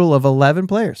total of 11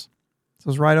 players. So it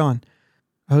was right on.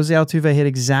 Jose Altuve hit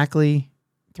exactly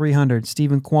 300.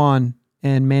 Stephen Kwan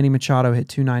and Manny Machado hit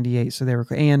 298, so they were,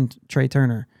 and Trey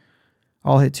Turner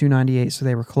all hit 298, so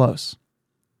they were close.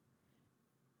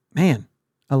 Man,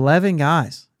 11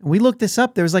 guys. We looked this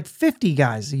up. There was like 50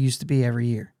 guys it used to be every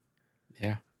year.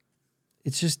 Yeah.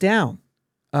 It's just down.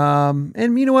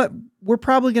 And you know what? We're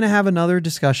probably going to have another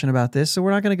discussion about this, so we're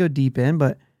not going to go deep in,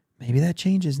 but maybe that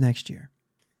changes next year.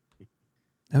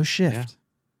 No shift. Yeah.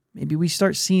 Maybe we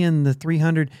start seeing the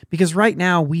 300, because right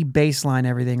now we baseline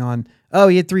everything on,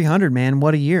 he hit 300, man.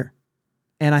 What a year.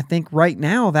 And I think right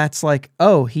now that's like,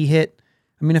 he hit,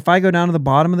 if I go down to the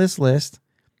bottom of this list,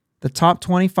 the top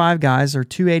 25 guys are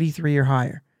 283 or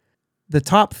higher. The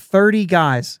top 30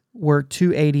 guys were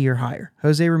 280 or higher.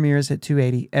 Jose Ramirez hit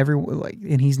 280,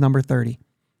 and he's number 30.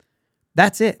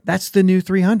 That's it. That's the new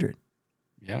 300.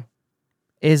 Yeah.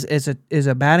 Is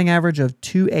a batting average of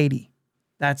 280.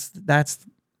 That's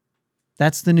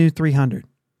the new 300.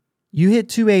 You hit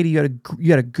 280,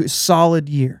 you had a good, solid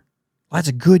year. Well, that's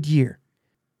a good year.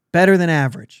 Better than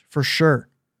average, for sure.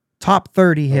 Top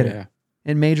 30 hitter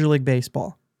in Major League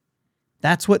Baseball.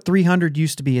 That's what 300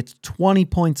 used to be. It's 20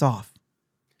 points off.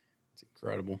 It's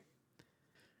incredible.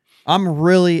 I'm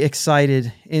really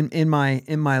excited in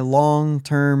my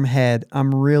long-term head.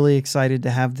 I'm really excited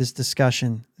to have this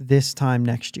discussion this time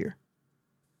next year.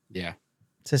 Yeah.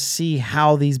 To see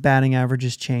how these batting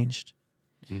averages changed.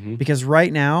 Mm-hmm. Because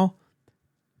right now,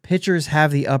 pitchers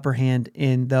have the upper hand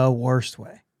in the worst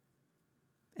way.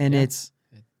 And it's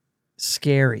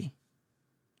scary.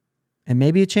 And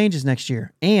maybe it changes next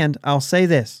year. And I'll say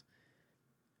this.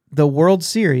 The World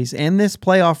Series and this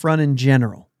playoff run in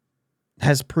general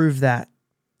has proved that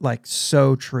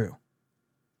so true.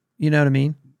 You know what I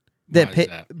mean?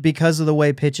 Because of the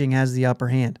way pitching has the upper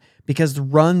hand. Because the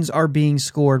runs are being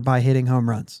scored by hitting home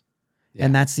runs. Yeah.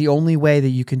 And that's the only way that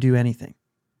you can do anything.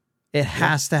 It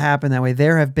has to happen that way.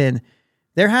 There have been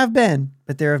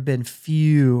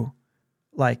few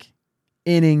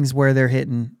innings where they're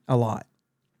hitting a lot.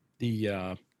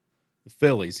 The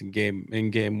Phillies in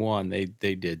game 1, they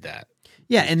did that.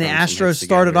 Yeah, and the Astros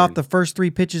started off the first 3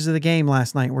 pitches of the game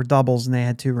last night were doubles and they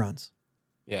had 2 runs.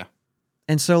 Yeah.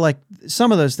 And so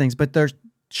some of those things, but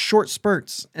short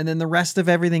spurts, and then the rest of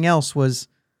everything else was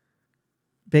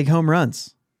big home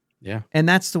runs. Yeah. And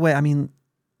that's the way, I mean,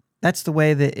 that's the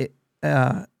way that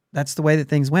that's the way that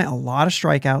things went. A lot of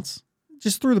strikeouts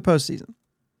just through the postseason.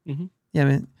 Mm-hmm. Yeah, I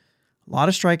mean, a lot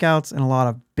of strikeouts and a lot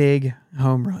of big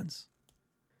home runs.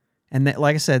 And that,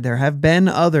 like I said, there have been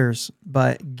others,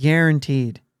 but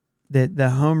guaranteed that the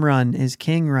home run is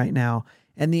king right now.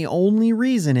 And the only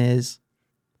reason is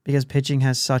because pitching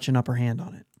has such an upper hand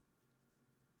on it.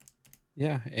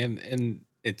 Yeah, and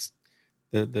it's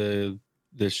the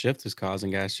shift is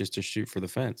causing guys just to shoot for the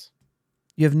fence.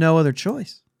 You have no other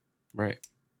choice. Right.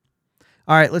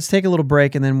 All right, let's take a little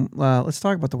break and then let's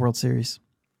talk about the World Series.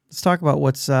 Let's talk about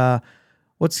what's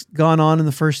gone on in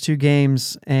the first two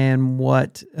games and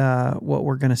what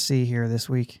we're going to see here this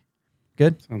week.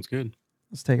 Good? Sounds good.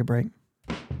 Let's take a break.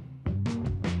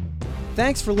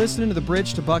 Thanks for listening to the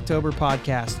Bridge to Bucktober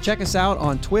podcast. Check us out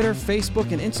on Twitter,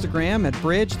 Facebook, and Instagram at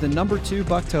Bridge2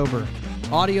 Bucktober.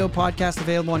 Audio podcast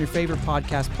available on your favorite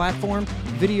podcast platform.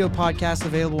 Video podcast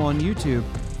available on YouTube.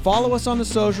 Follow us on the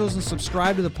socials and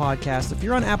subscribe to the podcast. If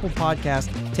you're on Apple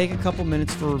Podcasts, take a couple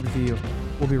minutes for a review.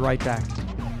 We'll be right back.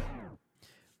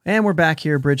 And we're back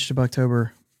here, Bridge to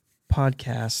Bucktober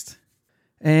podcast.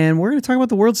 And we're going to talk about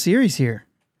the World Series here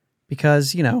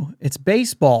because, you know, it's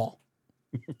baseball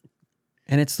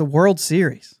and it's the World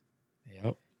Series.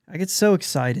 Yep. I get so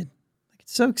excited. I get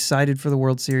so excited for the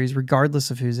World Series, regardless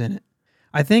of who's in it.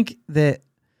 I think that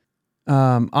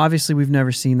obviously we've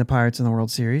never seen the Pirates in the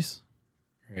World Series.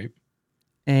 Right.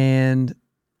 And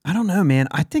I don't know, man.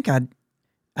 I think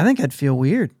I'd feel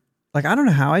weird. Like, I don't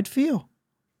know how I'd feel.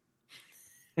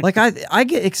 Like, I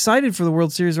get excited for the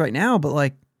World Series right now, but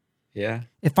like, yeah,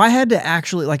 if I had to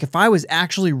actually, like, if I was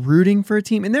actually rooting for a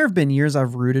team, and there have been years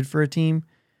I've rooted for a team,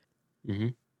 mm-hmm.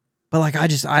 but like, I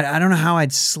don't know how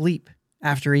I'd sleep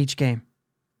after each game.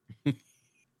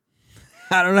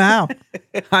 I don't know how.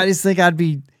 I just think I'd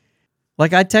be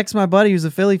like, I'd text my buddy who's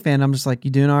a Philly fan. I'm just like,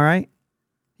 you doing all right?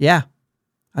 Yeah.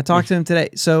 I talked to him today.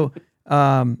 So,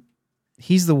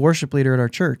 he's the worship leader at our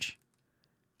church.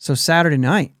 So Saturday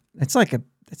night, it's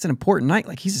an important night.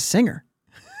 Like, he's a singer.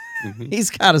 Mm-hmm. He's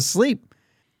got to sleep.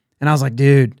 And I was like,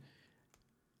 dude,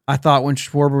 I thought when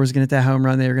Schwarber was going to hit that home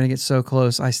run, they were going to get so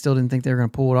close. I still didn't think they were going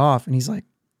to pull it off. And he's like,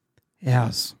 yeah,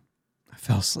 I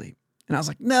fell asleep. And I was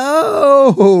like,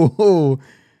 no,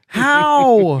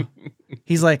 how?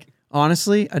 He's like,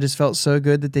 honestly, I just felt so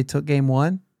good that they took game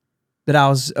one that I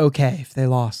was okay if they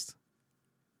lost.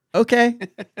 Okay.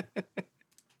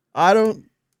 I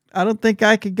don't think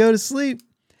I could go to sleep.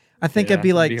 I think I'd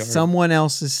be like, someone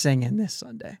else is singing this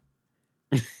Sunday.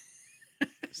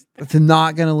 They're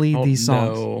not going to lead these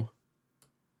songs. No.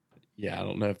 Yeah, I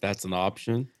don't know if that's an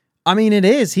option. I mean, it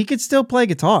is. He could still play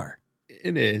guitar.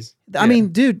 It is. I mean,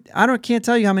 dude, can't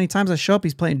tell you how many times I show up,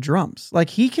 he's playing drums. Like,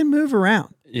 he can move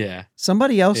around. Yeah.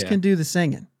 Somebody else can do the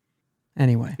singing.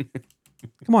 Anyway.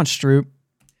 Come on, Stroop.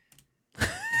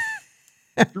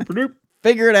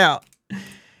 Figure it out.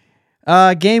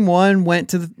 Game one went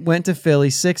to Philly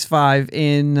 6-5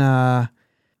 in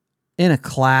a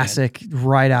classic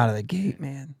right out of the gate,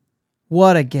 man.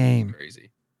 What a game. Crazy.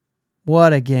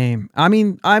 What a game. I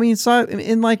mean, so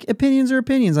in like opinions are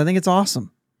opinions. I think it's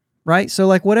awesome. Right? So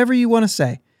like whatever you want to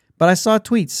say. But I saw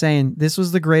tweets saying this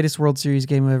was the greatest World Series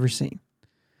game I've ever seen.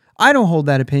 I don't hold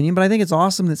that opinion, but I think it's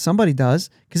awesome that somebody does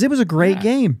because it was a great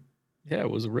game. Yeah, it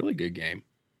was a really good game.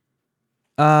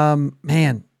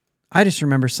 Man, I just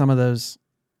remember some of the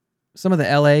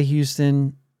LA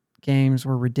Houston games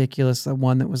were ridiculous. The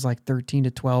one that was like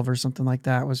 13-12 or something like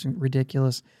that was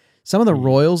ridiculous. Some of the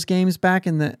Royals games back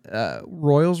in the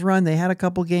Royals run, they had a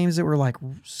couple games that were like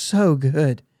so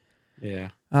good. Yeah.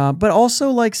 But also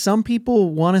like some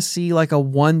people want to see like a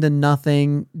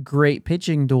 1-0 great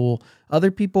pitching duel. Other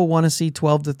people want to see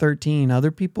 12-13.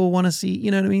 Other people want to see,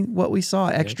 you know what I mean? What we saw,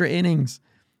 extra innings,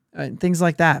 things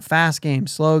like that, fast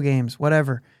games, slow games,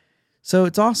 whatever. So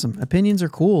it's awesome. Opinions are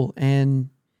cool. And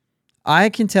I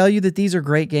can tell you that these are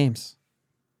great games.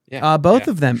 Yeah. Both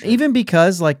of them, sure. Even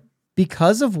because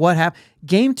of what happened.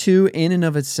 Game 2 in and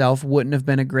of itself wouldn't have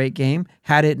been a great game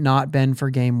had it not been for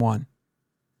game 1.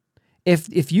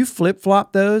 If you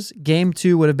flip-flop those, game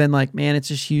 2 would have been like, man, it's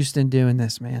just Houston doing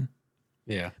this, man.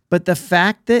 Yeah. But the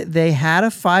fact that they had a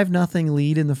 5-0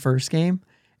 lead in the first game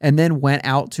and then went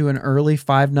out to an early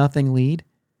 5-0 lead.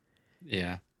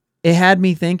 Yeah. It had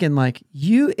me thinking like,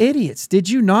 you idiots, did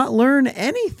you not learn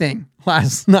anything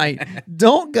last night?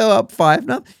 Don't go up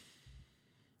 5-0.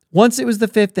 Once it was the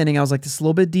 5th inning, I was like, this is a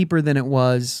little bit deeper than it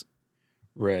was.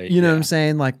 Right. You know what I'm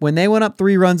saying? Like when they went up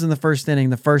 3 runs in the first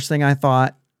inning, the first thing I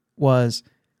thought was,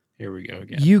 Here we go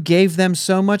again. You gave them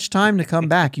so much time to come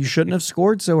back. You shouldn't have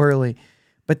scored so early.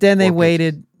 But then they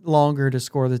waited longer to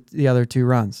score the other 2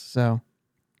 runs. So,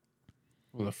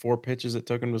 well, the 4 pitches it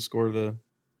took them to score the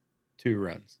 2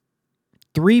 runs.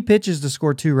 3 pitches to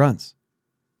score 2 runs.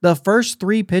 The first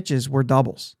 3 pitches were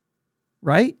doubles,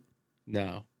 right?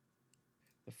 No.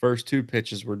 The first 2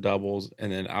 pitches were doubles,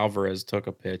 and then Alvarez took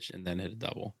a pitch and then hit a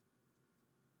double.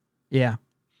 Yeah.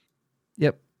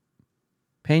 Yep.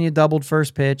 Pena doubled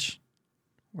first pitch.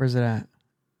 Where's it at?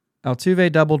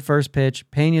 Altuve doubled first pitch.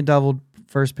 Pena doubled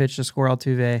first pitch to score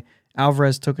Altuve.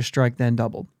 Alvarez took a strike, then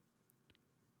doubled.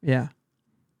 Yeah.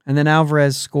 And then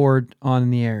Alvarez scored on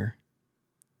the air.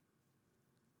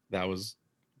 That was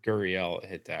Gurriel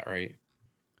hit that, right?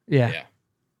 Yeah.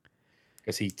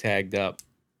 Because he tagged up.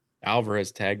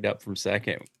 Alvarez tagged up from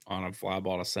second on a fly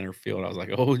ball to center field. I was like,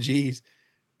 oh, geez.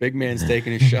 Big man's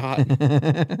taking a shot.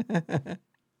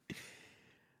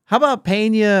 How about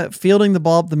Pena fielding the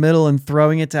ball up the middle and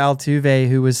throwing it to Altuve,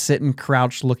 who was sitting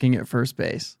crouched looking at first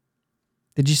base?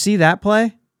 Did you see that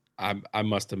play? I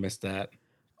must have missed that.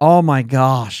 Oh my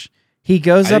gosh. He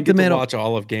goes up the middle. I didn't get to watch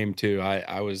all of game 2.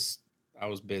 I was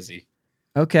busy.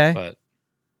 Okay. But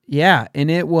yeah,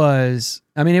 and it was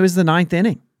the 9th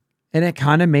inning. And it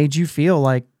kind of made you feel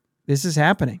like this is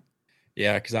happening.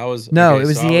 Yeah, because I was... No, it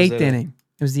was the 8th inning.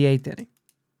 It was the 8th inning.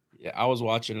 Yeah, I was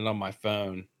watching it on my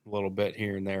phone a little bit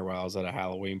here and there while I was at a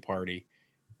Halloween party.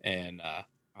 And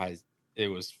it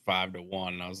was 5-1.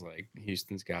 And I was like,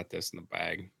 Houston's got this in the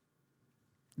bag.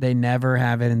 They never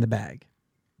have it in the bag.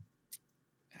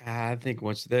 I think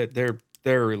once they're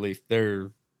relief,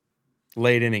 their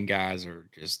late inning guys are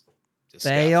just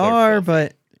they are,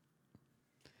 but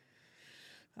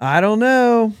I don't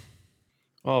know.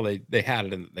 Well, they had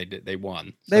it and they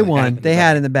won. So they won. They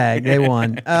had it in the bag. They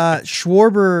won.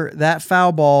 Schwarber, that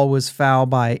foul ball was foul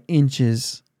by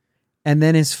inches, and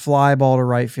then his fly ball to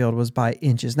right field was by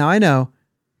inches. Now I know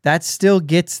that still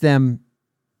gets them.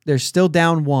 They're still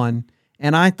down 1,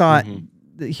 and I thought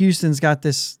that Houston's got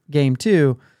this game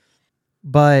too,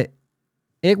 but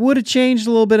it would have changed a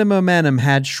little bit of momentum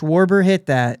had Schwarber hit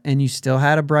that, and you still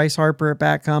had a Bryce Harper at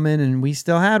bat coming, and we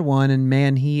still had one, and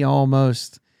man, he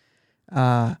almost.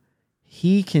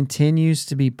 He continues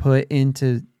to be put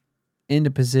into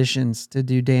positions to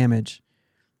do damage.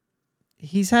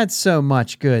 He's had so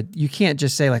much good. You can't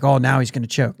just say like, oh, now he's going to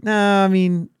choke. No, I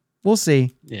mean, we'll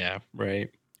see. Yeah,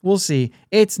 right. We'll see.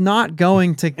 It's not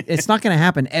going to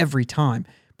happen every time,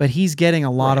 but he's getting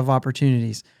a lot of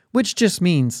opportunities, which just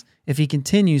means if he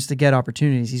continues to get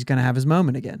opportunities, he's going to have his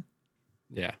moment again.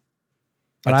 Yeah.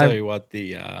 But I tell you what,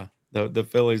 the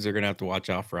Phillies are going to have to watch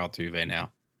out for Altuve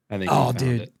now. I think. Oh,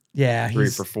 dude. It. Yeah. 3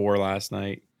 for 4 last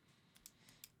night.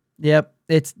 Yep.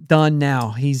 It's done now.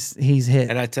 He's hit.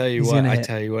 And I tell you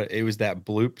what, it was that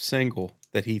bloop single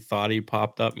that he thought he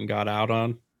popped up and got out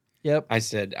on. Yep. I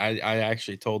said, I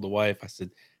actually told the wife, I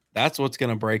said, that's what's going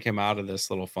to break him out of this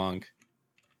little funk.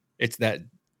 It's that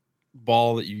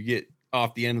ball that you get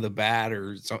off the end of the bat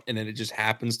and then it just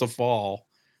happens to fall.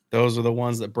 Those are the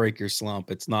ones that break your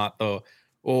slump. It's not the,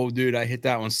 oh, dude, I hit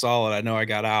that one solid. I know I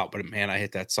got out, but man, I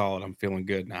hit that solid. I'm feeling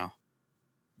good now.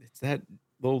 It's that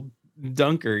little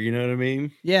dunker, you know what I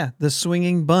mean? Yeah, the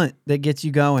swinging bunt that gets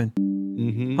you going.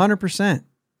 100%.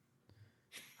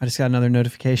 I just got another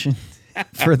notification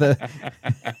for the...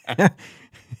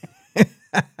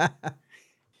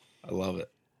 I love it.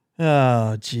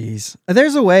 Oh, geez.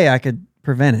 There's a way I could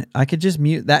prevent it. I could just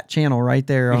mute that channel right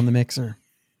there on the mixer.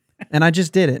 And I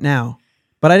just did it now.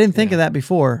 But I didn't think of that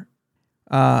before.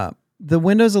 The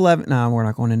Windows 11... No, we're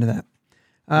not going into that.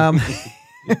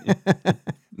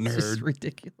 It's just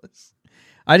ridiculous.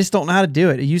 I just don't know how to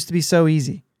do it. It used to be so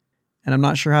easy. And I'm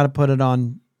not sure how to put it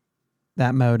on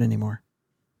that mode anymore.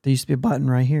 There used to be a button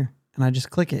right here. And I just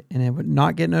click it and it would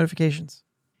not get notifications.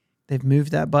 They've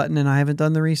moved that button and I haven't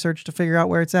done the research to figure out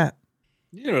where it's at.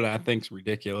 You know what I think's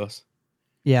ridiculous?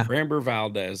 Yeah. Framber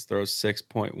Valdez throws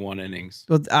 6.1 innings.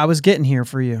 Well, I was getting here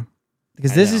for you.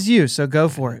 Because this is you, so go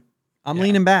for it. I'm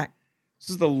leaning back. This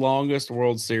is the longest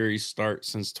World Series start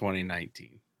since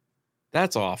 2019.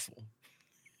 That's awful.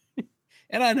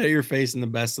 And I know you're facing the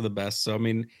best of the best. So, I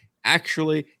mean,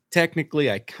 actually, technically,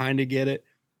 I kind of get it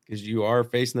because you are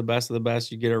facing the best of the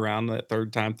best. You get around that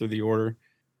third time through the order,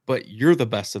 but you're the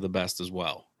best of the best as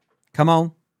well. Come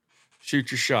on.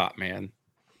 Shoot your shot, man.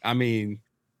 I mean,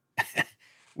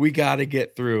 we got to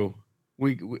get through.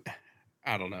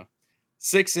 I don't know.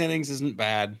 6 innings isn't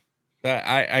bad. But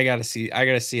I gotta see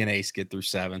an ace get through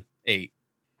 7, 8.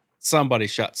 Somebody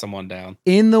shut someone down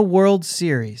in the World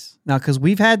Series now, because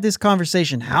we've had this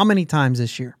conversation how many times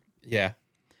this year? Yeah,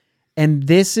 and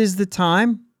this is the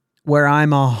time where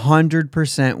I'm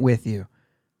 100% with you.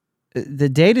 The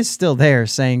data's still there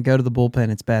saying go to the bullpen,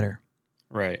 it's better.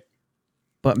 Right.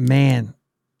 But man,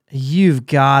 you've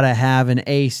got to have an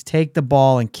ace take the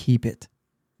ball and keep it.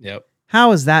 Yep.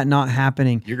 How is that not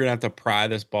happening? You're going to have to pry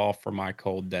this ball from my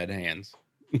cold, dead hands.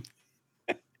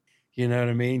 You know what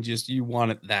I mean? Just you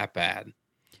want it that bad.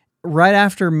 Right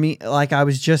after me, like I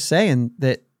was just saying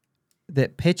that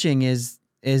pitching is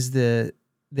the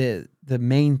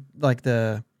main, like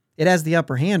it has the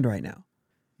upper hand right now.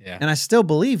 Yeah. And I still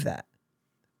believe that.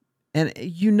 And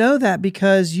you know that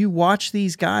because you watch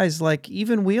these guys, like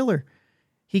even Wheeler,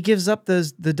 he gives up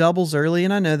the doubles early,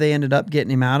 and I know they ended up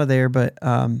getting him out of there, but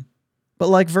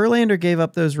like Verlander gave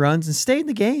up those runs and stayed in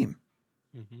the game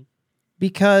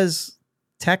because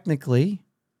technically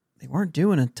they weren't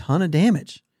doing a ton of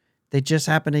damage. They just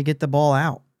happened to get the ball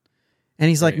out. And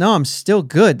he's like, no, I'm still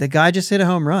good. The guy just hit a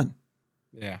home run.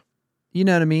 Yeah. You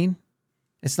know what I mean?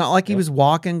 It's not like he was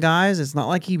walking guys. It's not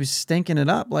like he was stinking it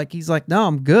up. Like he's like, no,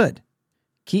 I'm good.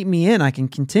 Keep me in. I can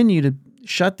continue to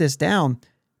shut this down.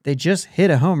 They just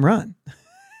hit a home run.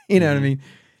 You know what I mean?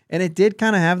 And it did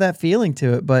kind of have that feeling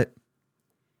to it. But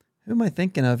who am I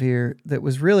thinking of here that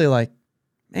was really like,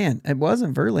 man, it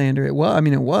wasn't Verlander. It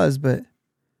was, but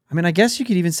I guess you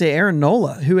could even say Aaron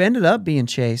Nola, who ended up being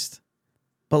chased.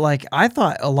 But like, I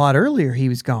thought a lot earlier he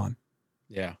was gone.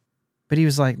 Yeah. But he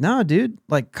was like, no, dude,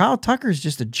 like Kyle Tucker's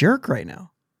just a jerk right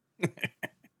now.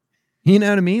 You know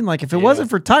what I mean? Like if it wasn't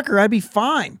for Tucker, I'd be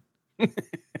fine.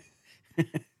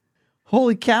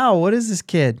 Holy cow, what is this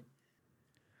kid?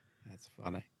 That's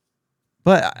funny.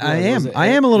 But I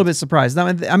am a little bit surprised. Now,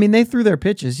 I mean, they threw their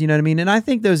pitches, you know what I mean? And I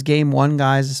think those game one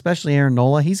guys, especially Aaron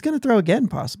Nola, he's going to throw again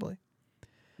possibly.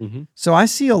 So I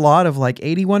see a lot of like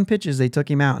 81 pitches, they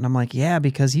took him out. And I'm like, yeah,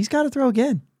 because he's got to throw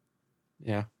again.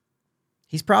 Yeah.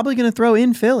 He's probably going to throw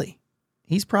in Philly.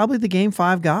 He's probably the game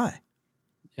 5 guy.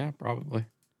 Yeah, probably.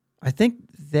 I think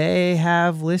they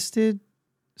have listed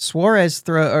Suarez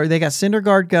they got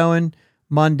Syndergaard going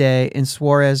Monday and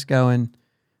Suarez going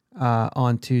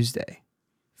on Tuesday.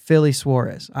 Philly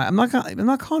Suarez. I'm not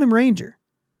calling him Ranger.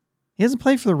 He hasn't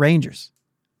played for the Rangers.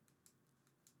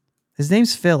 His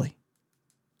name's Philly.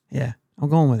 Yeah, I'm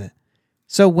going with it.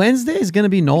 So Wednesday is going to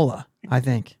be Nola, I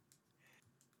think.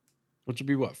 Which would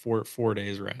be what, 4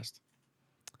 days rest?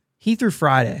 He threw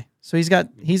Friday. So he's got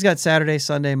Saturday,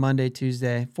 Sunday, Monday,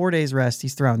 Tuesday, 4 days rest.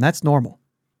 He's throwing. That's normal.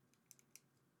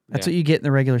 That's what you get in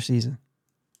the regular season.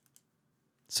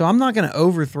 So I'm not going to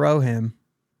overthrow him.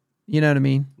 You know what I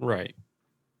mean? Right.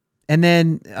 And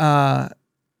then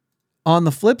on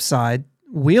the flip side,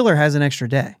 Wheeler has an extra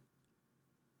day.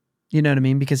 You know what I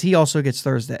mean? Because he also gets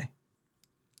Thursday.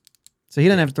 So he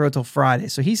doesn't have to throw till Friday.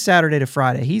 So he's Saturday to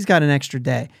Friday. He's got an extra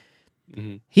day.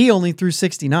 He only threw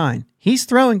 69. He's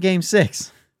throwing game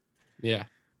 6. Yeah.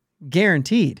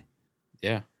 Guaranteed.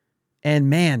 Yeah. And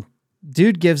man,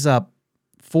 dude gives up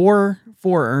four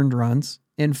earned runs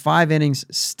in 5 innings,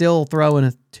 still throwing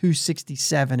a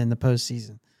 267 in the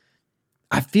postseason.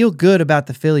 I feel good about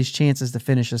the Phillies' chances to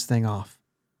finish this thing off.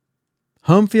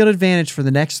 Home field advantage for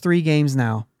the next 3 games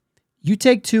now. You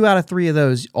take 2 out of 3 of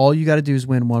those, all you got to do is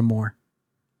win 1 more.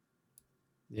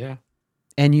 Yeah.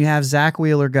 And you have Zach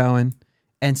Wheeler going,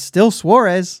 and still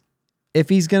Suarez. If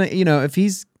he's going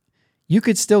to, you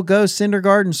could still go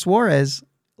Syndergaard and Suarez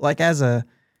like as a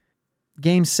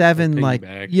game 7, like,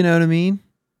 you know what I mean?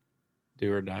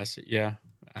 Do or die. Yeah.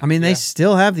 I mean, they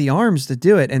still have the arms to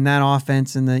do it in that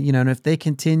offense. And and if they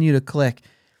continue to click,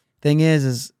 thing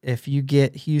is if you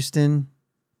get Houston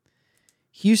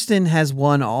has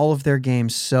won all of their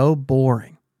games so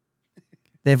boring.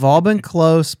 They've all been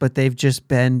close, but they've just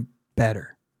been better.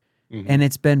 And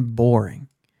it's been boring.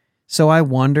 So I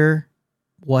wonder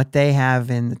what they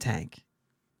have in the tank.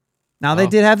 Now, they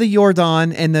did have the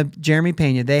Jordan and the Jeremy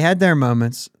Pena. They had their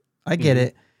moments. I get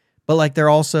it. But like they're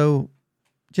also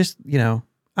just,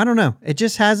 I don't know. It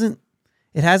just hasn't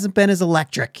been as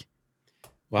electric.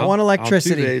 Well, I want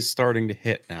electricity. Altuve's starting to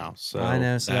hit now. So I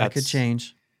know, so that could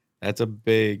change. That's a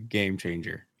big game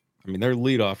changer. I mean, their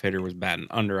leadoff hitter was batting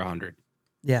under 100.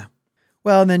 Yeah.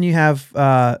 Well, and then you have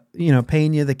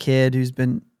Pena, the kid, who's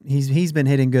been he's been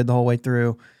hitting good the whole way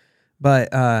through. But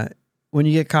when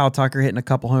you get Kyle Tucker hitting a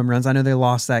couple home runs, I know they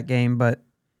lost that game, but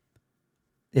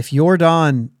if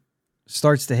Jordan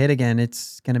starts to hit again,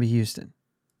 it's going to be Houston.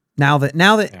 Now that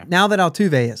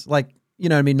Altuve is, like, you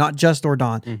know what I mean, not just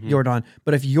Jordan,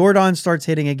 but if Jordan starts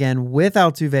hitting again with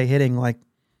Altuve hitting, like,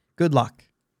 good luck.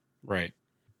 Right.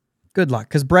 Good luck,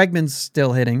 because Bregman's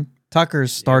still hitting.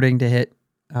 Tucker's starting to hit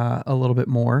a little bit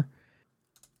more.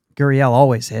 Gurriel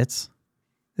always hits.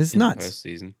 This is nuts.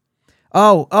 Postseason.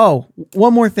 Oh,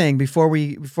 one more thing before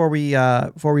we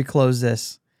close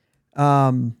this.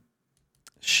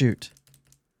 Shoot.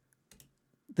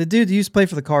 The dude who used to play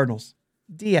for the Cardinals,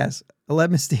 Diaz,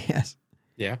 Aledmus Diaz.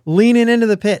 Yeah. Leaning into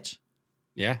the pitch.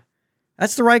 Yeah.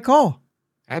 That's the right call.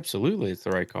 Absolutely, it's the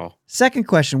right call. Second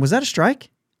question, was that a strike?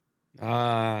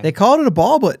 They They called it a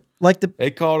ball, but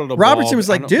called it a ball. Robertson was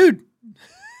like, dude.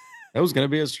 That was going to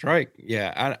be a strike.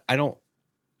 Yeah, I don't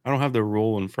have the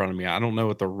rule in front of me. I don't know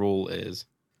what the rule is.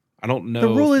 I don't know. The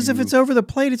rule is if it's over the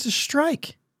plate, it's a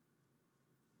strike.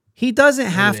 He doesn't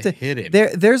have to hit him.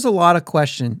 There's a lot of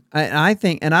question. I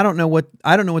think, and I don't know what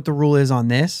the rule is on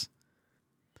this.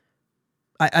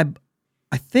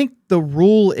 I think the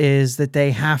rule is that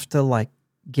they have to like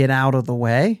get out of the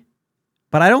way,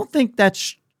 but I don't think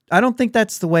that's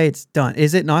the way it's done.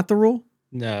 Is it not the rule?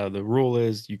 No, the rule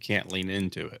is you can't lean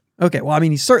into it. Okay, well, I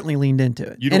mean, he certainly leaned into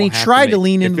it, You and he don't have tried to make-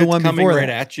 lean if into the it's one coming before right that.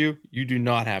 at you. You do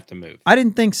not have to move. I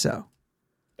didn't think so.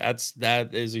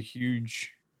 That is a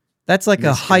huge. That's like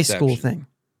a high school Misconception.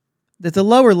 thing. At the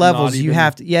lower levels, you even-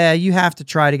 have to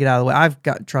try to get out of the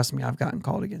way. Trust me, I've gotten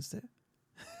called against it.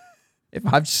 If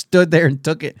I've stood there and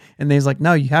took it, and they's like,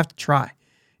 no, you have to try.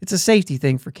 It's a safety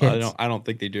thing for kids. I don't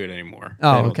think they do it anymore.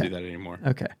 Oh, they don't okay. do that anymore.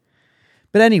 Okay.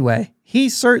 But anyway, he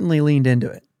certainly leaned into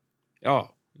it Oh,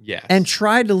 yes. and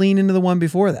tried to lean into the one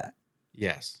before that,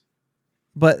 yes.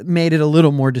 but made it a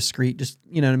little more discreet. Just,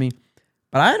 you know what I mean?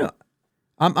 But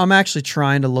I'm actually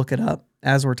trying to look it up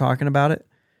as we're talking about it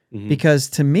Mhm. because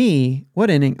to me, what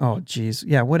inning? Oh, geez.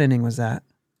 Yeah. What inning was that?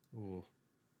 Ooh,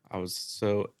 I was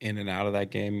so in and out of that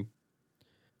game.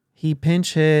 He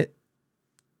pinch hit.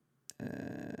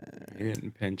 He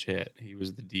didn't pinch hit. He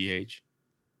was the DH.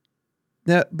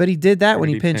 No, but he did that Or when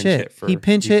did he he pinch pinch hit. hit for- He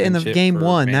pinch he hit in the pinch hit game for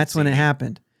one. That's when it Mancini.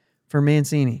 happened for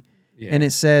Mancini. Yeah. And it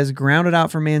says grounded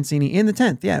out for Mancini in the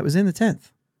 10th. Yeah, it was in the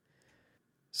 10th.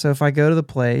 So if I go to the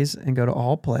plays and go to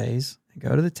all plays and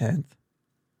go to the 10th,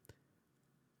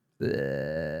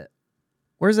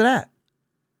 where's it at?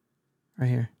 Right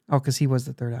here. Oh, because he was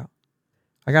the third out.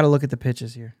 I got to look at the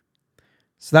pitches here.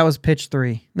 So that was pitch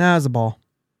 3. No, it was a ball.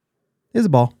 It was a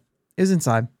ball. It was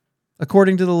inside.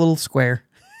 According to the little square.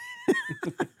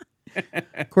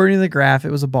 According to the graph,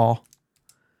 it was a ball.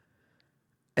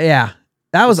 Yeah,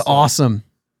 that was awesome.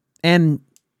 And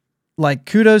like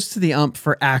kudos to the ump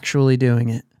for actually doing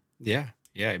it. Yeah,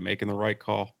 making the right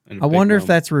call. I wonder if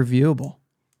that's reviewable.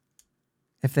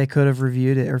 If they could have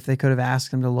reviewed it or if they could have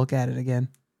asked him to look at it again.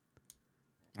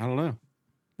 I don't know.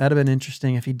 That'd have been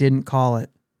interesting if he didn't call it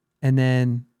and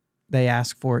then they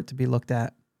asked for it to be looked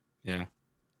at. Yeah.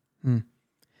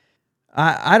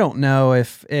 I don't know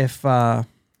if I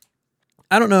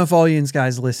don't know if all you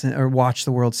guys listen or watch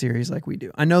the World Series like we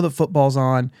do. I know that football's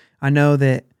on. I know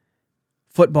that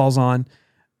football's on,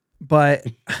 but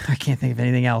I can't think of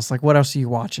anything else. Like, what else are you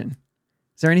watching?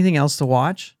 Is there anything else to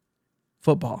watch?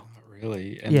 Football. Not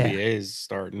really. Yeah. NBA is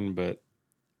starting, but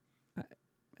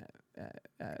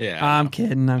yeah. I'm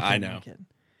kidding. I know. I'm kidding.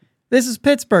 This is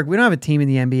Pittsburgh. We don't have a team in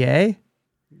the NBA.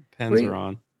 Pens are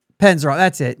on. Pens are on.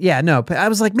 That's it. Yeah, no. I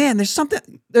was like, man, there's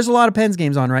a lot of Pens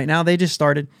games on right now. They just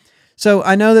started. So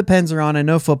I know that Pens are on. I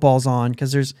know football's on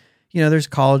because there's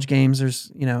college games.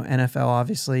 There's, NFL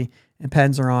obviously, and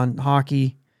Pens are on.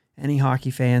 Hockey, any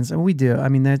hockey fans. And we do. I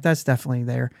mean, that's definitely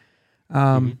there.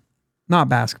 Not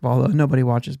basketball though. Nobody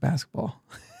watches basketball.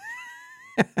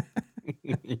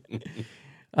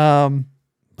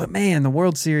 But man, the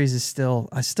World Series is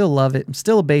I still love it. I'm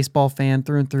still a baseball fan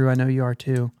through and through. I know you are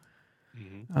too.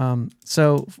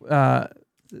 So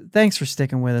thanks for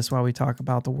sticking with us while we talk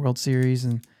about the World Series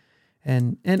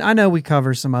and I know we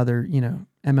cover some other,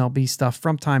 MLB stuff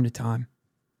from time to time,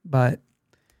 but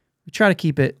we try to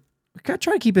keep it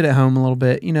at home a little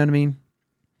bit. You know what I mean?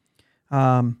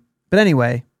 But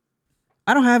anyway,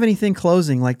 I don't have anything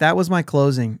closing. Like that was my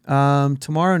closing.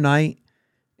 Tomorrow night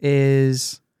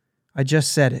is, I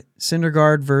just said it,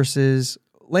 Syndergaard versus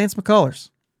Lance McCullers.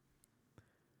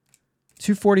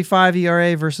 2.45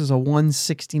 ERA versus a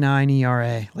 1.69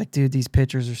 ERA. Like, dude, these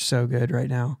pitchers are so good right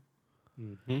now.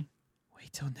 Mm-hmm.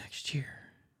 Wait till next year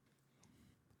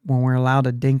when we're allowed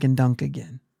to dink and dunk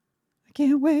again. I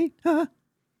can't wait. Huh?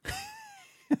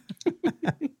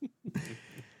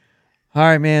 All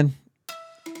right, man.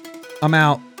 I'm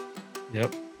out.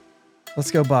 Yep.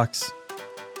 Let's go Bucks.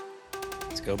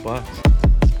 Let's go Bucks.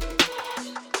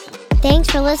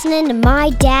 Thanks for listening to my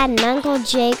dad and Uncle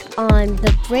Jake on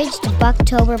the Bridge to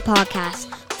Bucktober podcast.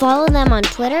 Follow them on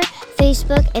Twitter,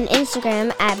 Facebook, and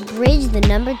Instagram at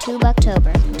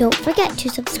Bridge2Bucktober. Don't forget to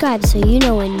subscribe so you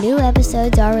know when new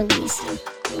episodes are released.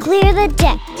 Clear the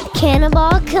deck,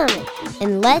 cannonball coming,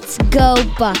 and let's go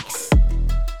Bucks!